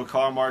we'll do a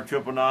Car-Mart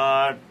trip or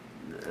not,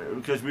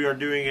 because we are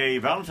doing a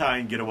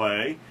Valentine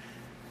getaway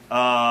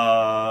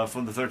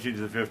from the 13th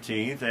to the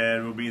 15th,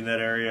 and we'll be in that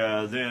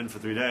area then for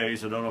 3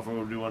 days. So don't know if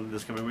we'll do one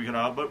this coming week or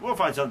not, but we'll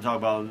find something to talk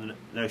about in the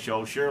next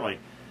show, surely.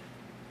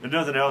 If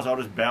nothing else, I'll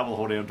just babble the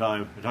whole damn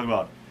time and talk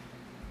about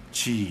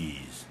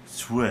cheese,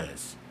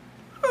 Swiss.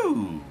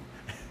 Ooh.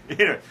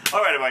 Anyway,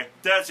 all right, everybody,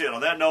 that's it. On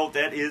that note,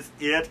 that is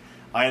it.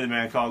 I am the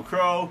man called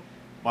Crow.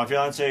 My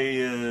fiance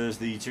is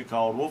the chick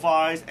called Wolf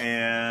Eyes,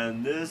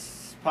 and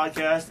this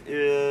podcast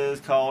is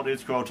called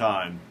It's Crow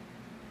Time.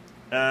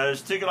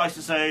 As Tigger likes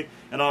to say,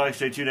 and I like to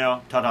say too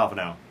now, ta-ta for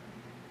now.